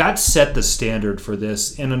 That set the standard for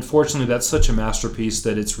this. And unfortunately, that's such a masterpiece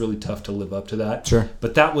that it's really tough to live up to that. Sure.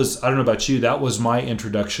 But that was, I don't know about you, that was my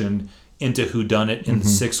introduction into whodunit in the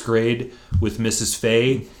 6th grade with Mrs.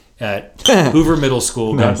 Fay at Hoover Middle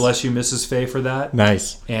School. Nice. God bless you, Mrs. Fay, for that.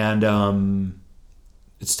 Nice. And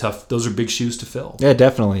it's tough. Those are big shoes to fill. Yeah,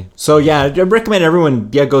 definitely. So yeah, I recommend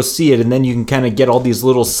everyone go see it, and then you can kind of get all these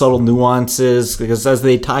little subtle nuances, because as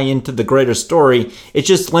they tie into the greater story, it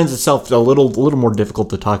just lends itself to a little more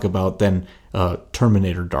difficult to talk about than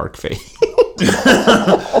Terminator Dark Fate.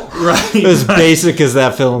 Right. As basic as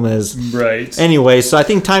that film is. Right. Anyway, so I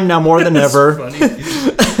think time now more than ever. Funny.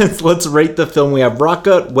 Let's rate the film. We have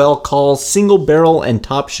Rocket, Well Call, Single Barrel, and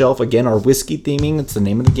Top Shelf. Again, our whiskey theming. It's the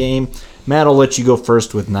name of the game. Matt, I'll let you go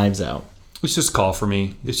first with Knives Out. It's just Call for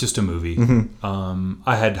me. It's just a movie.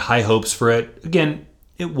 I had high hopes for it. Again,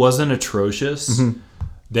 it wasn't atrocious.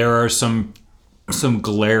 There are some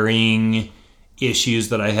glaring issues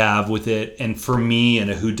that I have with it. And for me,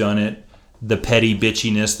 in a whodunit, the petty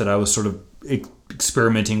bitchiness that I was sort of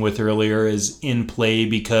experimenting with earlier is in play,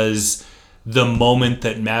 because the moment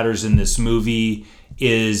that matters in this movie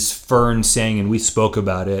is Fern saying, and we spoke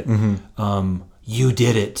about it, you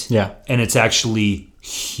did it. Yeah. And it's actually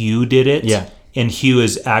Hugh did it. Yeah. And Hugh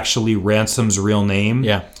is actually Ransom's real name.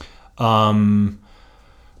 Yeah.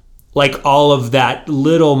 Like all of that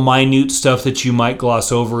little minute stuff that you might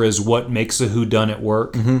gloss over is what makes a whodunit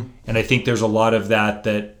work. And I think there's a lot of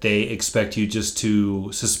that they expect you just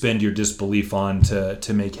to suspend your disbelief on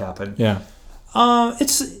to make happen. Yeah.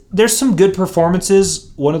 There's some good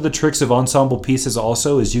performances. One of the tricks of ensemble pieces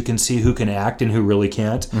also is you can see who can act and who really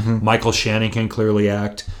can't. Michael Shannon can clearly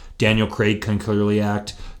act. Daniel Craig can clearly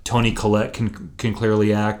act. Toni Collette can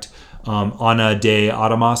clearly act. Ana de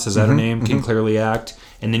Armas, is that her name? Can clearly act.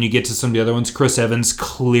 And then you get to some of the other ones. Chris Evans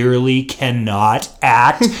clearly cannot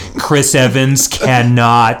act. Chris Evans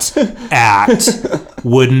cannot act.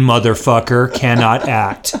 Wooden motherfucker cannot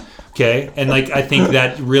act. Okay, and I think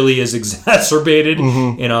that really is exacerbated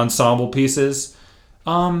in ensemble pieces.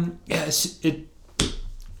 Yes,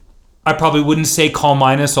 I probably wouldn't say call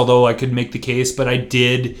minus, although I could make the case, but I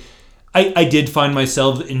did find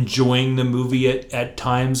myself enjoying the movie at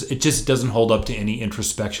times. It just doesn't hold up to any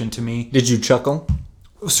introspection to me. Did you chuckle?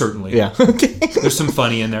 Certainly. Yeah. Okay. There's some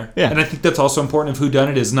funny in there. Yeah. And I think that's also important of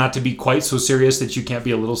whodunit, is not to be quite so serious that you can't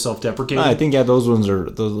be a little self-deprecating. I think those ones are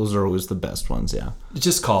those are always the best ones. Yeah. It's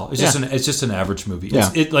just Call. It's just an average movie.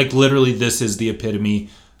 Yeah. It's literally, this is the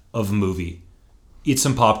epitome of movie. Eat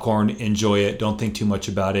some popcorn, enjoy it, don't think too much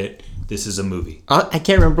about it. This is a movie. I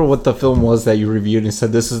can't remember what the film was that you reviewed and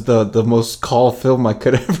said this is the most Call film I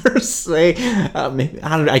could ever say. Maybe,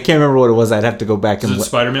 I can't remember what it was. I'd have to go back and. Is it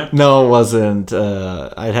Spider-Man? No, it wasn't.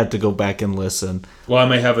 I'd have to go back and listen. Well, I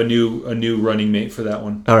may have a new running mate for that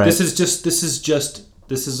one. All right. This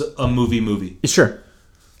is a movie. Sure.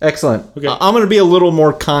 Excellent. Okay. I'm going to be a little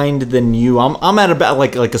more kind than you. I'm at about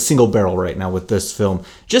like a single barrel right now with this film,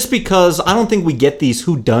 just because I don't think we get these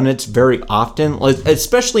whodunits very often,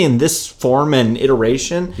 especially in this form and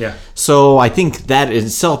iteration. Yeah. So I think that in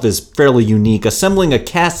itself is fairly unique. Assembling a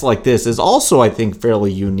cast like this is also, I think,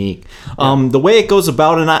 fairly unique. The way it goes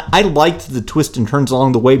about, and I liked the twists and turns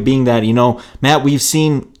along the way, being that, Matt, we've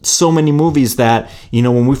seen so many movies that,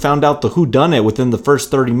 when we found out the whodunit within the first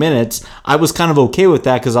 30 minutes, I was kind of okay with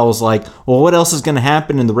that because I was like, well, what else is going to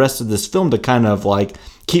happen in the rest of this film to kind of like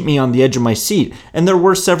keep me on the edge of my seat? And there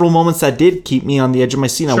were several moments that did keep me on the edge of my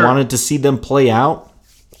seat. Sure. I wanted to see them play out.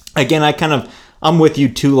 Again, I'm with you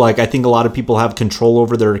too. Like, I think a lot of people have control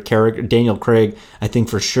over their character. Daniel Craig, I think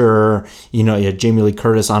for sure. Jamie Lee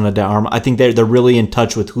Curtis, Ana de Armas. I think they're really in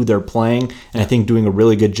touch with who they're playing, and I think doing a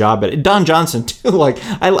really good job at it. Don Johnson too. Like,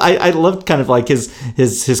 I loved kind of like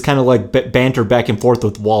his kind of like banter back and forth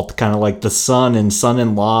with Walt, kind of like the son and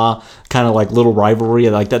son-in-law kind of like little rivalry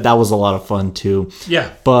like that. That was a lot of fun too.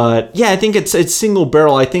 Yeah. But yeah, I think it's single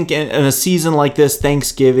barrel. I think in a season like this,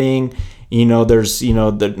 Thanksgiving. There's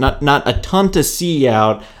not a ton to see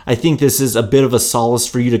out. I think this is a bit of a solace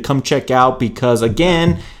for you to come check out because,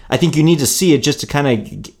 again, I think you need to see it just to kind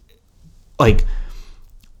of like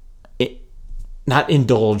not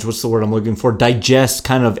indulge. What's the word I'm looking for? Digest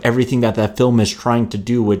kind of everything that film is trying to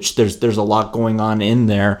do, which there's a lot going on in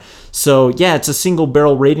there. So yeah, it's a single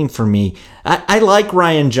barrel rating for me. I like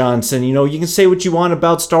Rian Johnson. You can say what you want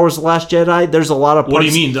about Star Wars: The Last Jedi. There's a lot of parts. What do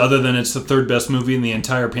you mean? Other than it's the third best movie in the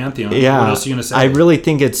entire pantheon? Yeah. What else are you gonna say? I really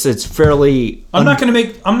think it's fairly. I'm not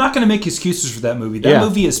gonna make excuses for that movie. That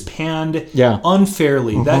movie is panned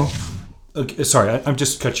unfairly. Okay, sorry, I'm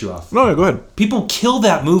just cut you off. No, go ahead. People kill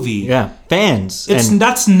that movie. Yeah, fans.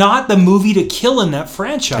 That's not the movie to kill in that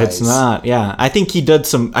franchise. It's not. Yeah, I think he did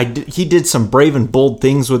some some brave and bold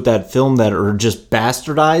things with that film that are just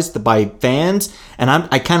bastardized by fans, and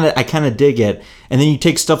I kind of dig it. And then you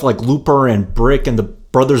take stuff like Looper and Brick and the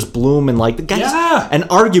Brothers Bloom and like the guys. Yeah. And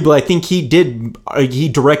arguably, I think he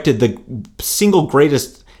directed the single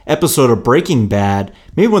greatest episode of Breaking Bad,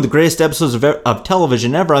 maybe one of the greatest episodes of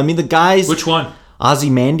television ever. I mean, the guys. Which one?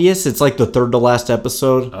 Ozymandias. It's like the third to last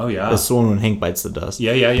episode. Oh yeah, it's the one when Hank bites the dust.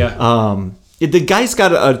 Yeah. The guy's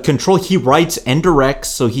got a control. He writes and directs,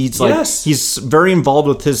 so he's like he's very involved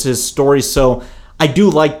with his story. So I do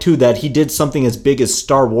like too that he did something as big as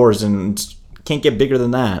Star Wars and can't get bigger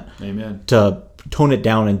than that. Amen. To tone it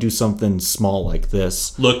down and do something small like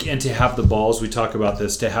this. Look, and to have the balls, we talk about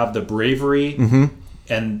this, to have the bravery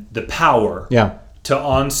and the power to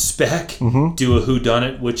on spec do a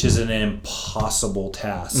whodunit, which is an impossible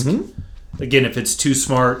task. Again, if it's too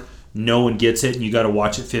smart, no one gets it and you got to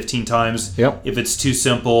watch it 15 times. If it's too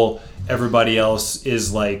simple, everybody else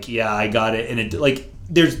is like, yeah, I got it. And it like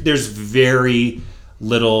there's very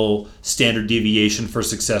little standard deviation for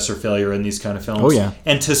success or failure in these kind of films. Oh yeah.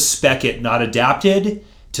 And to spec it, not adapted,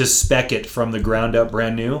 to spec it from the ground up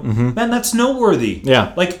brand new, man, that's noteworthy.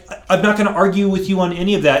 Yeah. Like, I'm not going to argue with you on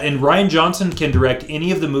any of that. And Rian Johnson can direct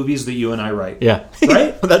any of the movies that you and I write. Yeah.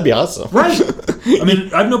 Right? That'd be awesome. Right. I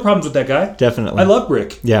mean, I have no problems with that guy. Definitely. I love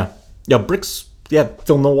Brick. Yeah. Yeah, Brick's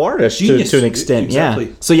film noir-ish to an extent. Exactly.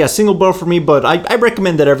 Yeah. So yeah, single barrel for me, but I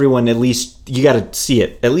recommend that everyone at least, you got to see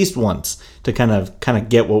it at least once to kind of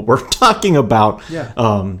get what we're talking about.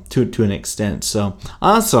 To an extent. So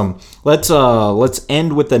awesome. Let's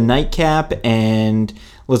end with the nightcap and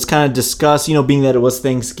let's kind of discuss, being that it was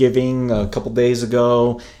Thanksgiving a couple days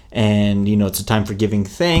ago and it's a time for giving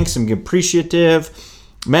thanks and being appreciative.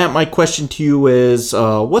 Matt, my question to you is,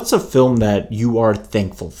 what's a film that you are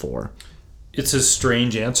thankful for? It's a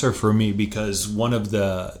strange answer for me because one of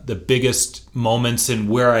the biggest moments in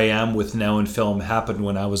where I am with Now in Film happened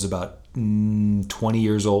when I was about 20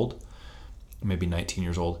 years old, maybe 19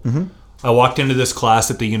 years old. I walked into this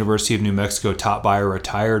class at the University of New Mexico taught by a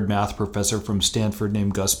retired math professor from Stanford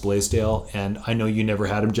named Gus Blaisdell, and I know you never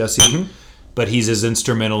had him, Jesse, but he's as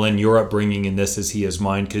instrumental in your upbringing in this as he is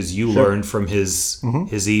mine because you learned from his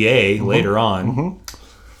EA later on.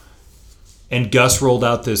 And Gus rolled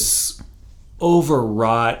out this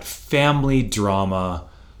overwrought family drama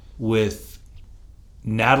with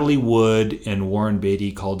Natalie Wood and Warren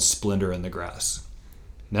Beatty called Splendor in the Grass.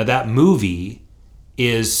 Now that movie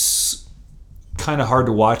is kind of hard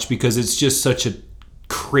to watch because it's just such a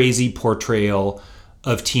crazy portrayal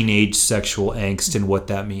of teenage sexual angst and what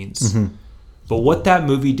that means. But what that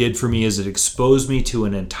movie did for me is it exposed me to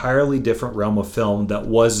an entirely different realm of film that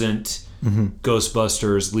wasn't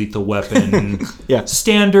Ghostbusters, Lethal Weapon,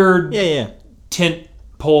 standard tent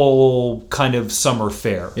pole kind of summer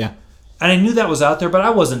fare. Yeah. And I knew that was out there, but I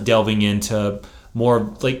wasn't delving into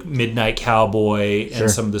more like Midnight Cowboy and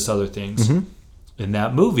some of this other things. And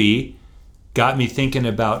that movie got me thinking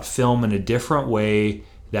about film in a different way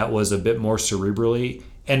that was a bit more cerebrally.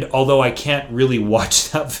 And although I can't really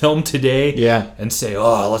watch that film today and say,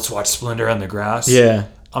 oh, let's watch Splendor on the Grass. Yeah.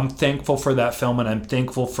 I'm thankful for that film, and I'm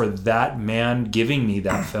thankful for that man giving me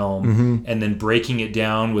that film and then breaking it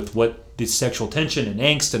down with what the sexual tension and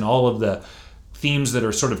angst and all of the themes that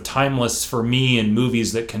are sort of timeless for me in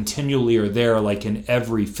movies that continually are there, like in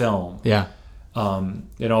every film. Yeah.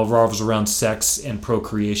 It all revolves around sex and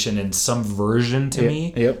procreation in some version to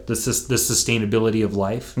me. Yep. The sustainability of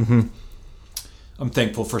life. I'm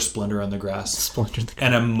thankful for Splendor on the Grass.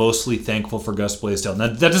 And I'm mostly thankful for Gus Blaisdell. Now,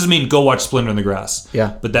 that doesn't mean go watch Splendor on the Grass.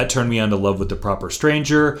 Yeah. But that turned me on to Love with the Proper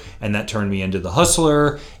Stranger, and that turned me into The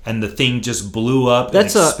Hustler, and the thing just blew up and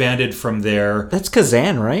expanded from there. That's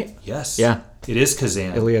Kazan, right? Yes. Yeah. It is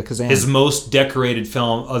Kazan. Elia Kazan. His most decorated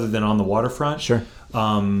film other than On the Waterfront. Sure.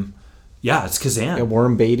 Yeah, it's Kazan. Yeah,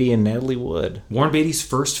 Warren Beatty and Natalie Wood. Warren Beatty's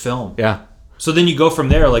first film. Yeah. So then you go from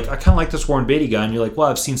there, like, I kind of like this Warren Beatty guy, and you're like, well,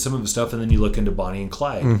 I've seen some of his stuff, and then you look into Bonnie and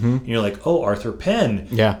Clyde, and you're like, oh, Arthur Penn.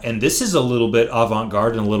 Yeah. And this is a little bit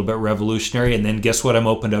avant-garde and a little bit revolutionary, and then guess what I'm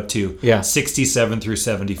opened up to? Yeah. 67 through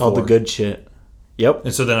 74. All the good shit. Yep.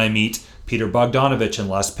 And so then I meet Peter Bogdanovich in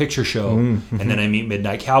Last Picture Show, and then I meet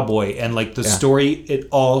Midnight Cowboy, and like the story, it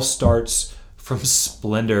all starts from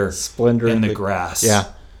Splendor in the Grass. Yeah.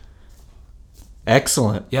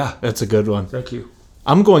 Excellent. Yeah. That's a good one. Thank you.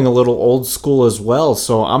 I'm going a little old school as well,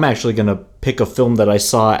 so I'm actually going to pick a film that I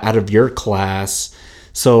saw out of your class.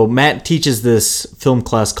 So Matt teaches this film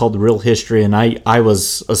class called Real History, and I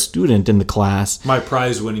was a student in the class. My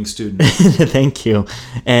prize-winning student. Thank you.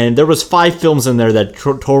 And there was 5 films in there that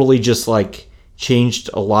totally just like changed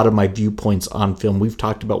a lot of my viewpoints on film. We've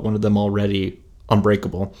talked about one of them already,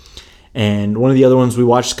 Unbreakable. And one of the other ones we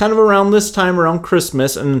watched kind of around this time, around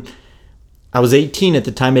Christmas, and I was 18 at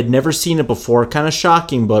the time. I'd never seen it before. Kind of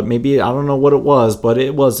shocking, but maybe, I don't know what it was, but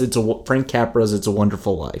it's Frank Capra's It's a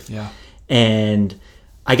Wonderful Life. Yeah. And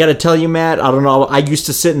I got to tell you, Matt, I don't know. I used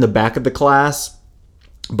to sit in the back of the class,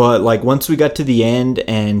 but like once we got to the end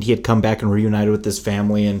and he had come back and reunited with his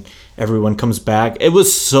family and everyone comes back, it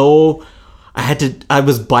was so... I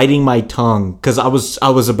was biting my tongue because I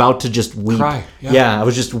was about to just weep. Cry. Yeah, I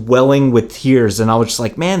was just welling with tears, and I was just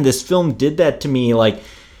like, man, this film did that to me. Like,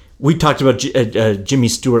 we talked about Jimmy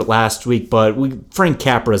Stewart last week, but Frank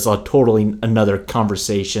Capra is a totally another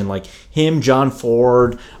conversation. Like him, John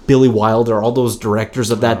Ford, Billy Wilder, all those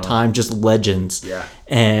directors of that time, just legends. Yeah.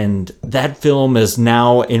 And that film is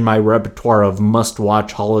now in my repertoire of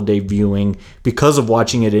must-watch holiday viewing because of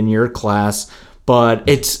watching it in your class. But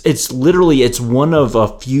it's literally one of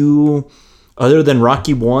a few, other than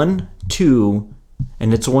Rocky 1, 2,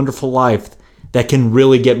 and It's a Wonderful Life, that can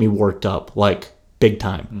really get me worked up, like big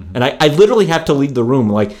time. And I literally have to leave the room.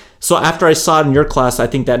 Like, so after I saw it in your class, I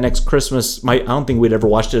think that next Christmas, I don't think we'd ever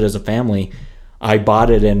watched it as a family. I bought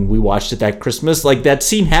it and we watched it that Christmas. Like, that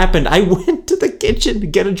scene happened. I went to the kitchen to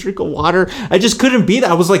get a drink of water. I just couldn't be there.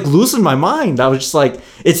 I was like losing my mind. I was just like,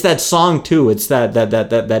 it's that song too. It's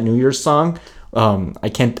that New Year's song.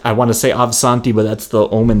 I want to say Avsanti, but that's the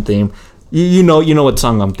Omen theme. You know what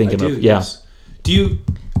song I'm thinking of. Yeah. Yes. Do you,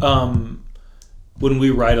 when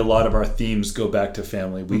we write, a lot of our themes go back to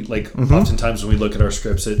family. We oftentimes when we look at our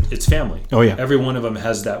scripts, it's family. Oh yeah. Every one of them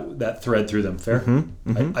has that thread through them. Fair.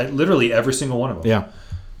 I literally every single one of them. Yeah.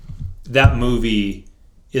 That movie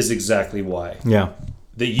is exactly why. Yeah.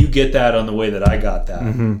 That you get that on the way that I got that,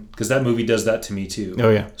 because that movie does that to me too. Oh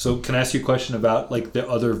yeah. So can I ask you a question about like the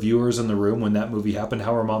other viewers in the room when that movie happened?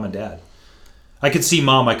 How are mom and dad? I could see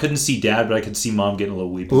mom. I couldn't see dad, but I could see mom getting a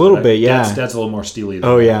little weepy. A little bit, yeah. Dad's a little more steely. Than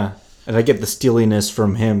Oh yeah. And I get the steeliness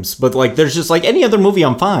from him. But like, there's just like any other movie,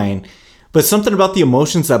 I'm fine. But something about the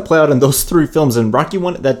emotions that play out in those 3 films, and Rocky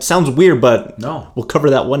 1, that sounds weird, but no, we'll cover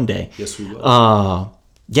that one day. Yes, we will.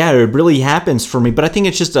 Yeah, it really happens for me. But I think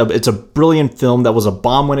it's just it's a brilliant film that was a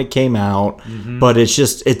bomb when it came out. But it's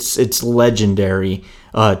just it's legendary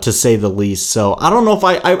to say the least. So I don't know if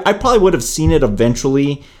I probably would have seen it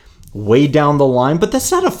eventually, way down the line. But that's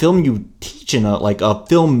not a film you teach in a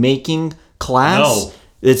filmmaking class. No.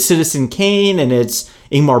 It's Citizen Kane, and it's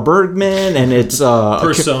Ingmar Bergman, and it's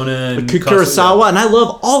Persona and Kurosawa, and I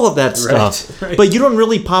love all of that stuff. Right. But you don't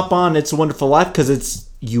really pop on It's a Wonderful Life because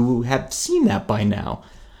you have seen that by now.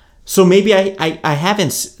 So maybe I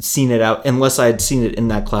haven't seen it out unless I had seen it in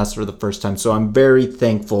that class for the first time. So I'm very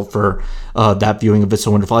thankful for that viewing of It's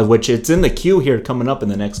a Wonderful Life, which it's in the queue here coming up in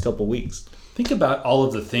the next couple weeks. Think about all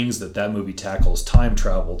of the things that movie tackles: time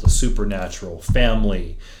travel, the supernatural,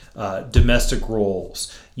 family, domestic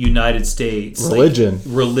roles, United States,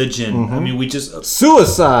 religion. I mean, we just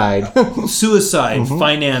Suicide.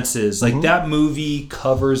 finances. Like that movie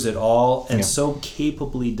covers it all, and so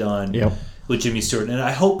capably done. Yep. With Jimmy Stewart. And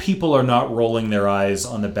I hope people are not rolling their eyes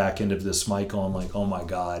on the back end of this mic on like, oh my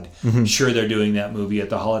God, sure they're doing that movie at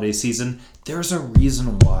the holiday season. There's a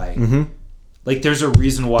reason why. Like there's a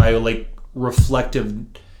reason why, like reflective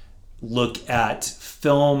look at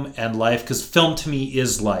film and life, because film to me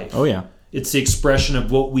is life. Oh yeah. It's the expression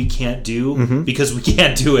of what we can't do because we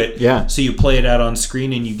can't do it. Yeah. So you play it out on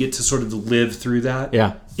screen and you get to sort of live through that.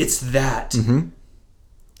 Yeah. It's that.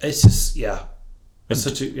 It's just, yeah. It's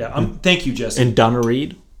such a, thank you, Jesse. And Donna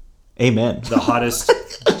Reed. Amen. The hottest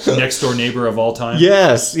next door neighbor of all time.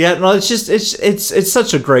 Yes. Yeah. No, it's just, it's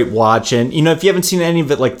such a great watch. And, you know, if you haven't seen any of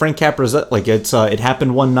it, like Frank Capra's, like it's, It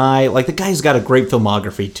Happened One Night. Like the guy's got a great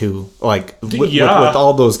filmography too. Like with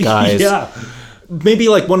all those guys. Yeah. Maybe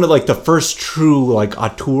like one of like the first true like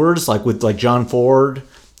auteurs, like with like John Ford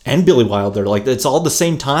and Billy Wilder. Like it's all the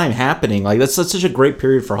same time happening. Like that's such a great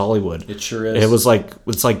period for Hollywood. It sure is. It was like,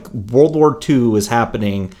 it's like World War II is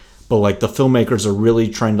happening, but like the filmmakers are really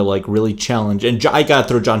trying to like really challenge. And I gotta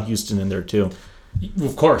throw John Huston in there too.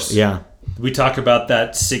 Of course. Yeah. We talk about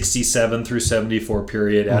that 67 through 74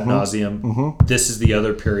 period ad nauseum. This is the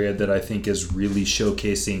other period that I think is really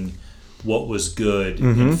showcasing what was good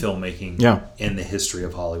in filmmaking in the history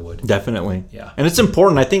of Hollywood. Definitely. Yeah. And it's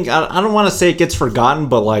important. I think, I don't want to say it gets forgotten,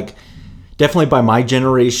 but like definitely by my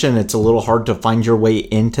generation, it's a little hard to find your way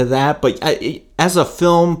into that. But as a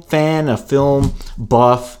film fan, a film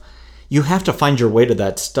buff, you have to find your way to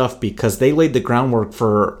that stuff because they laid the groundwork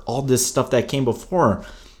for all this stuff that came before.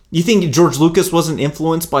 You think George Lucas wasn't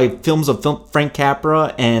influenced by films of Frank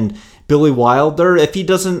Capra and Billy Wilder? If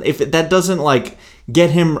that doesn't like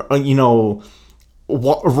get him, you know,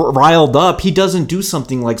 riled up, he doesn't do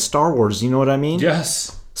something like Star Wars. You know what I mean?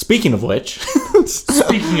 Yes. Speaking of which, what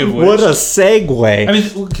a segue. I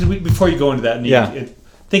mean, can we, before you go into that,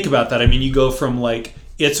 think about that. I mean, you go from like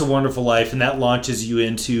It's a Wonderful Life, and that launches you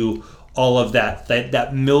into all of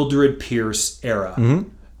that Mildred Pierce era.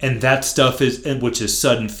 And that stuff is, which is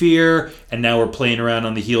Sudden Fear, and now we're playing around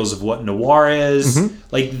on the heels of what noir is.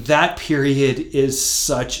 Like that period is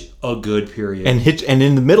such a good period. And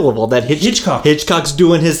in the middle of all that, Hitchcock. Hitchcock's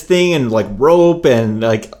doing his thing, and like Rope, and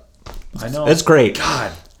like, I know, that's great.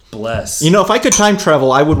 God bless. You know, if I could time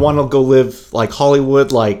travel, I would want to go live like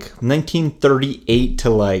Hollywood, like 1938 to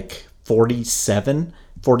like 47,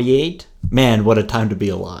 48. Man, what a time to be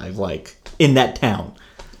alive! Like in that town.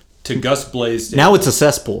 To Gus Blaisdell. Now it's a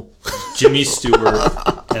cesspool. Jimmy Stewart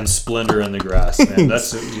and Splendor in the Grass, man.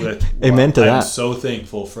 That's amen to that. I'm so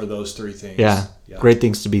thankful for those three things. Yeah. Great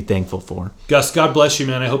things to be thankful for. Gus, God bless you,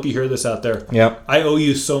 man. I hope you hear this out there. Yep. I owe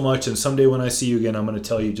you so much, and someday when I see you again, I'm going to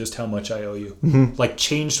tell you just how much I owe you. Like,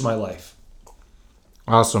 changed my life.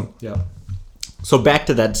 Awesome. Yeah. So back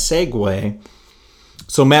to that segue.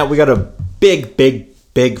 So Matt, we got a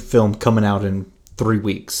big film coming out in 3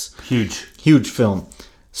 weeks. Huge film.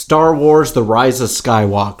 Star Wars: The Rise of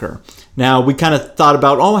Skywalker. Now, we kind of thought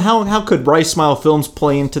about, how could Rice Smile Films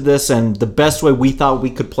play into this? And the best way we thought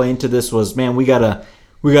we could play into this was, man, we gotta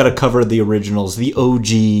cover the originals, the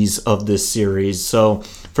OGs of this series. So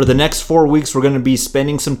for the next 4 weeks, we're going to be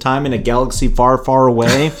spending some time in a galaxy far, far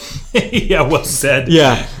away. Yeah, well said.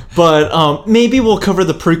 Yeah. But maybe we'll cover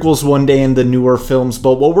the prequels one day in the newer films.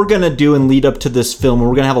 But what we're going to do and lead up to this film, and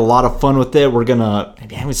we're going to have a lot of fun with it. We're going to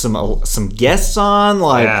maybe have some guests on.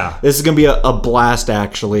 This is going to be a blast,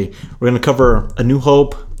 actually. We're going to cover A New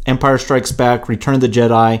Hope, Empire Strikes Back, Return of the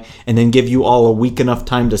Jedi, and then give you all a week enough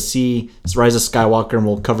time to see Rise of Skywalker, and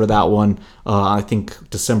we'll cover that one, I think,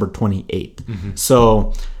 December 28th.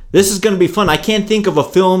 So this is going to be fun. I can't think of a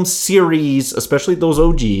film series, especially those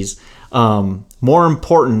OGs, more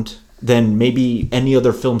important than maybe any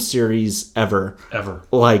other film series ever.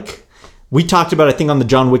 Like, we talked about, I think, on the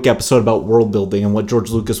John Wick episode about world building and what George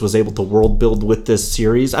Lucas was able to world build with this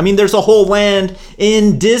series. I mean, there's a whole land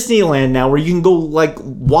in Disneyland now where you can go, like,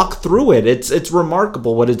 walk through it. It's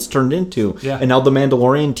remarkable what it's turned into. Yeah. And now the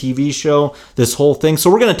Mandalorian TV show, this whole thing. So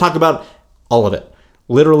we're going to talk about all of it.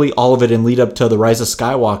 Literally all of it, and lead up to The Rise of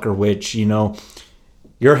Skywalker, which, you know,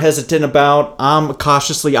 you're hesitant about. I'm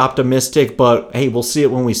cautiously optimistic, but hey, we'll see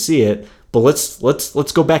it when we see it. But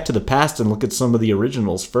let's go back to the past and look at some of the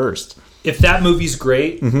originals first. If that movie's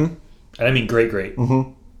great, and I mean great,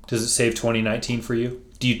 does it save 2019 for you?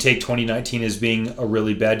 Do you take 2019 as being a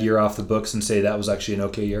really bad year off the books and say that was actually an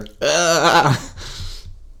okay year? I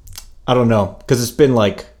don't know, because it's been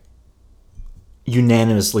like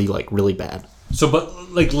unanimously like really bad. So,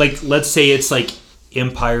 but like let's say it's like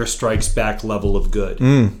Empire Strikes Back level of good.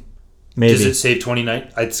 Maybe. Does it save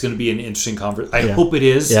 29? It's going to be an interesting conference. I hope it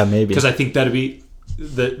is. Yeah, maybe. Because I think that'd be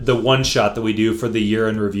the one shot that we do for the year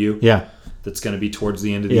in review. Yeah. That's going to be towards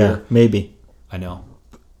the end of the Yeah, year. maybe. I know.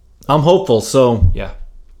 I'm hopeful, so... Yeah.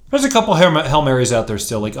 There's a couple Hail Marys out there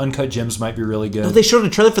still. Like Uncut Gems might be really good. Oh, they showed a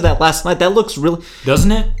trailer for that last night. That looks really...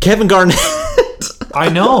 Doesn't it? Kevin Garnett. I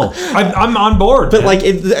know. I'm on board. But, man. like,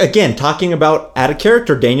 again, talking about add a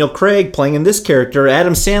character, Daniel Craig playing in this character,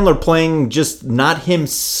 Adam Sandler playing just not him,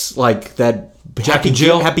 like, that Jack and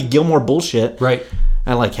Jill. Happy Gilmore bullshit. Right.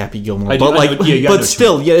 I like Happy Gilmore, I do- but I like, know- yeah, I know but what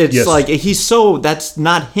still, you mean. it's Yes. like he's so that's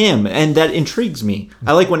not him, and that intrigues me.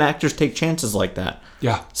 I like when actors take chances like that.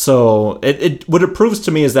 Yeah. So it what it proves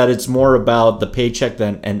to me is that it's more about the paycheck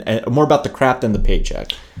than and more about the crap than the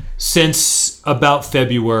paycheck. Since about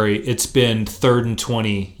February, it's been 3rd and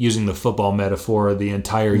 20, using the football metaphor, the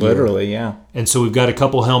entire year. Literally, yeah. And so we've got a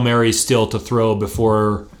couple Hail Marys still to throw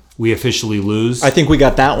before we officially lose. I think we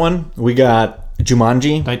got that one. We got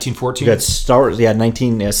Jumanji. 1914? We got Star Wars. Yeah,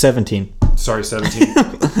 1917. Sorry, 17.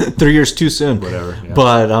 3 years too soon. Whatever, yeah.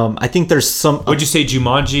 But I think there's some. Would you say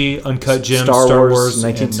Jumanji, Uncut Gems, Star Wars, and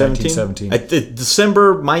 1917. 1917?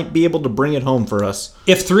 December might be able to bring it home for us.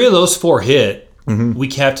 If 3 of those 4 hit, we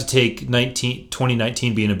have to take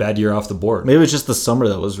 2019 being a bad year off the board. Maybe it was just the summer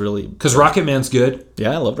that was really. Because Rocket Man's good.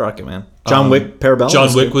 Yeah, I loved Rocket Man. John Wick, Parabellum.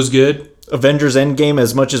 John Wick was good. Avengers Endgame,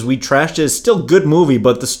 as much as we trashed it, is still a good movie,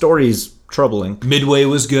 but the story's troubling. Midway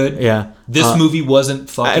was good. Yeah. This movie wasn't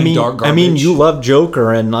fucking dark garbage. you love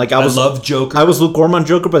Joker, and like I love Joker. I was lukewarm on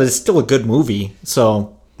Joker, but it's still a good movie.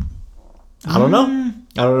 So I don't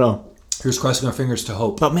know. Here's crossing our fingers to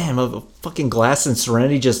hope. But man, the fucking Glass and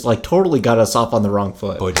Serenity just like totally got us off on the wrong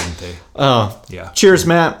foot. Boy, didn't they. Yeah. Cheers,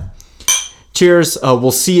 Matt. Cheers.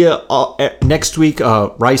 We'll see you next week,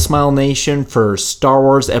 Rice Smile Nation, for Star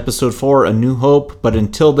Wars Episode 4, A New Hope. But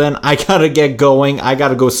until then, I gotta get going. I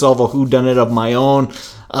gotta go solve a whodunit of my own.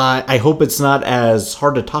 I hope it's not as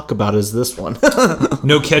hard to talk about as this one.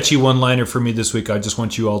 No catchy one-liner for me this week. I just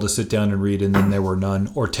want you all to sit down and read And Then There Were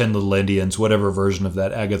None, or 10 Little Indians, whatever version of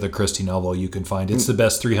that Agatha Christie novel you can find. It's the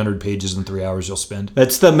best 300 pages in 3 hours you'll spend.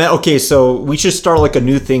 That's the okay. So we should start like a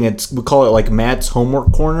new thing. We call it like Matt's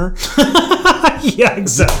Homework Corner. Yeah,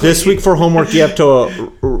 exactly. This week for homework, you have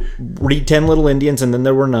to read 10 Little Indians, and Then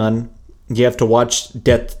There Were None. You have to watch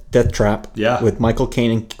Death Trap with Michael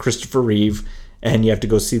Caine and Christopher Reeve, and you have to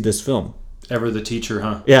go see this film. Ever the teacher,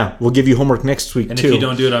 huh? Yeah, we'll give you homework next week, and too. And if you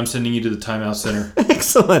don't do it, I'm sending you to the timeout center.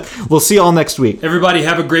 Excellent. We'll see you all next week. Everybody,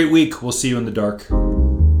 have a great week. We'll see you in the dark.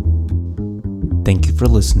 Thank you for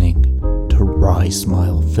listening to Rye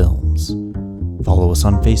Smile Films. Follow us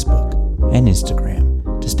on Facebook and Instagram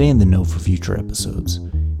to stay in the know for future episodes.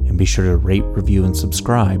 And be sure to rate, review, and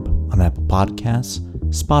subscribe on Apple Podcasts,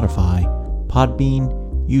 Spotify, Podbean,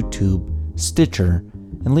 YouTube, Stitcher,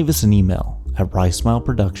 and leave us an email at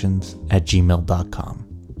rysmileproductions@gmail.com.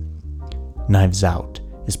 Knives Out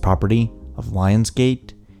is property of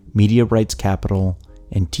Lionsgate, Media Rights Capital,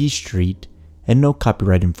 and T Street, and no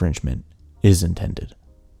copyright infringement is intended.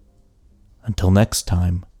 Until next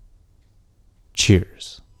time,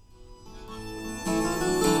 cheers.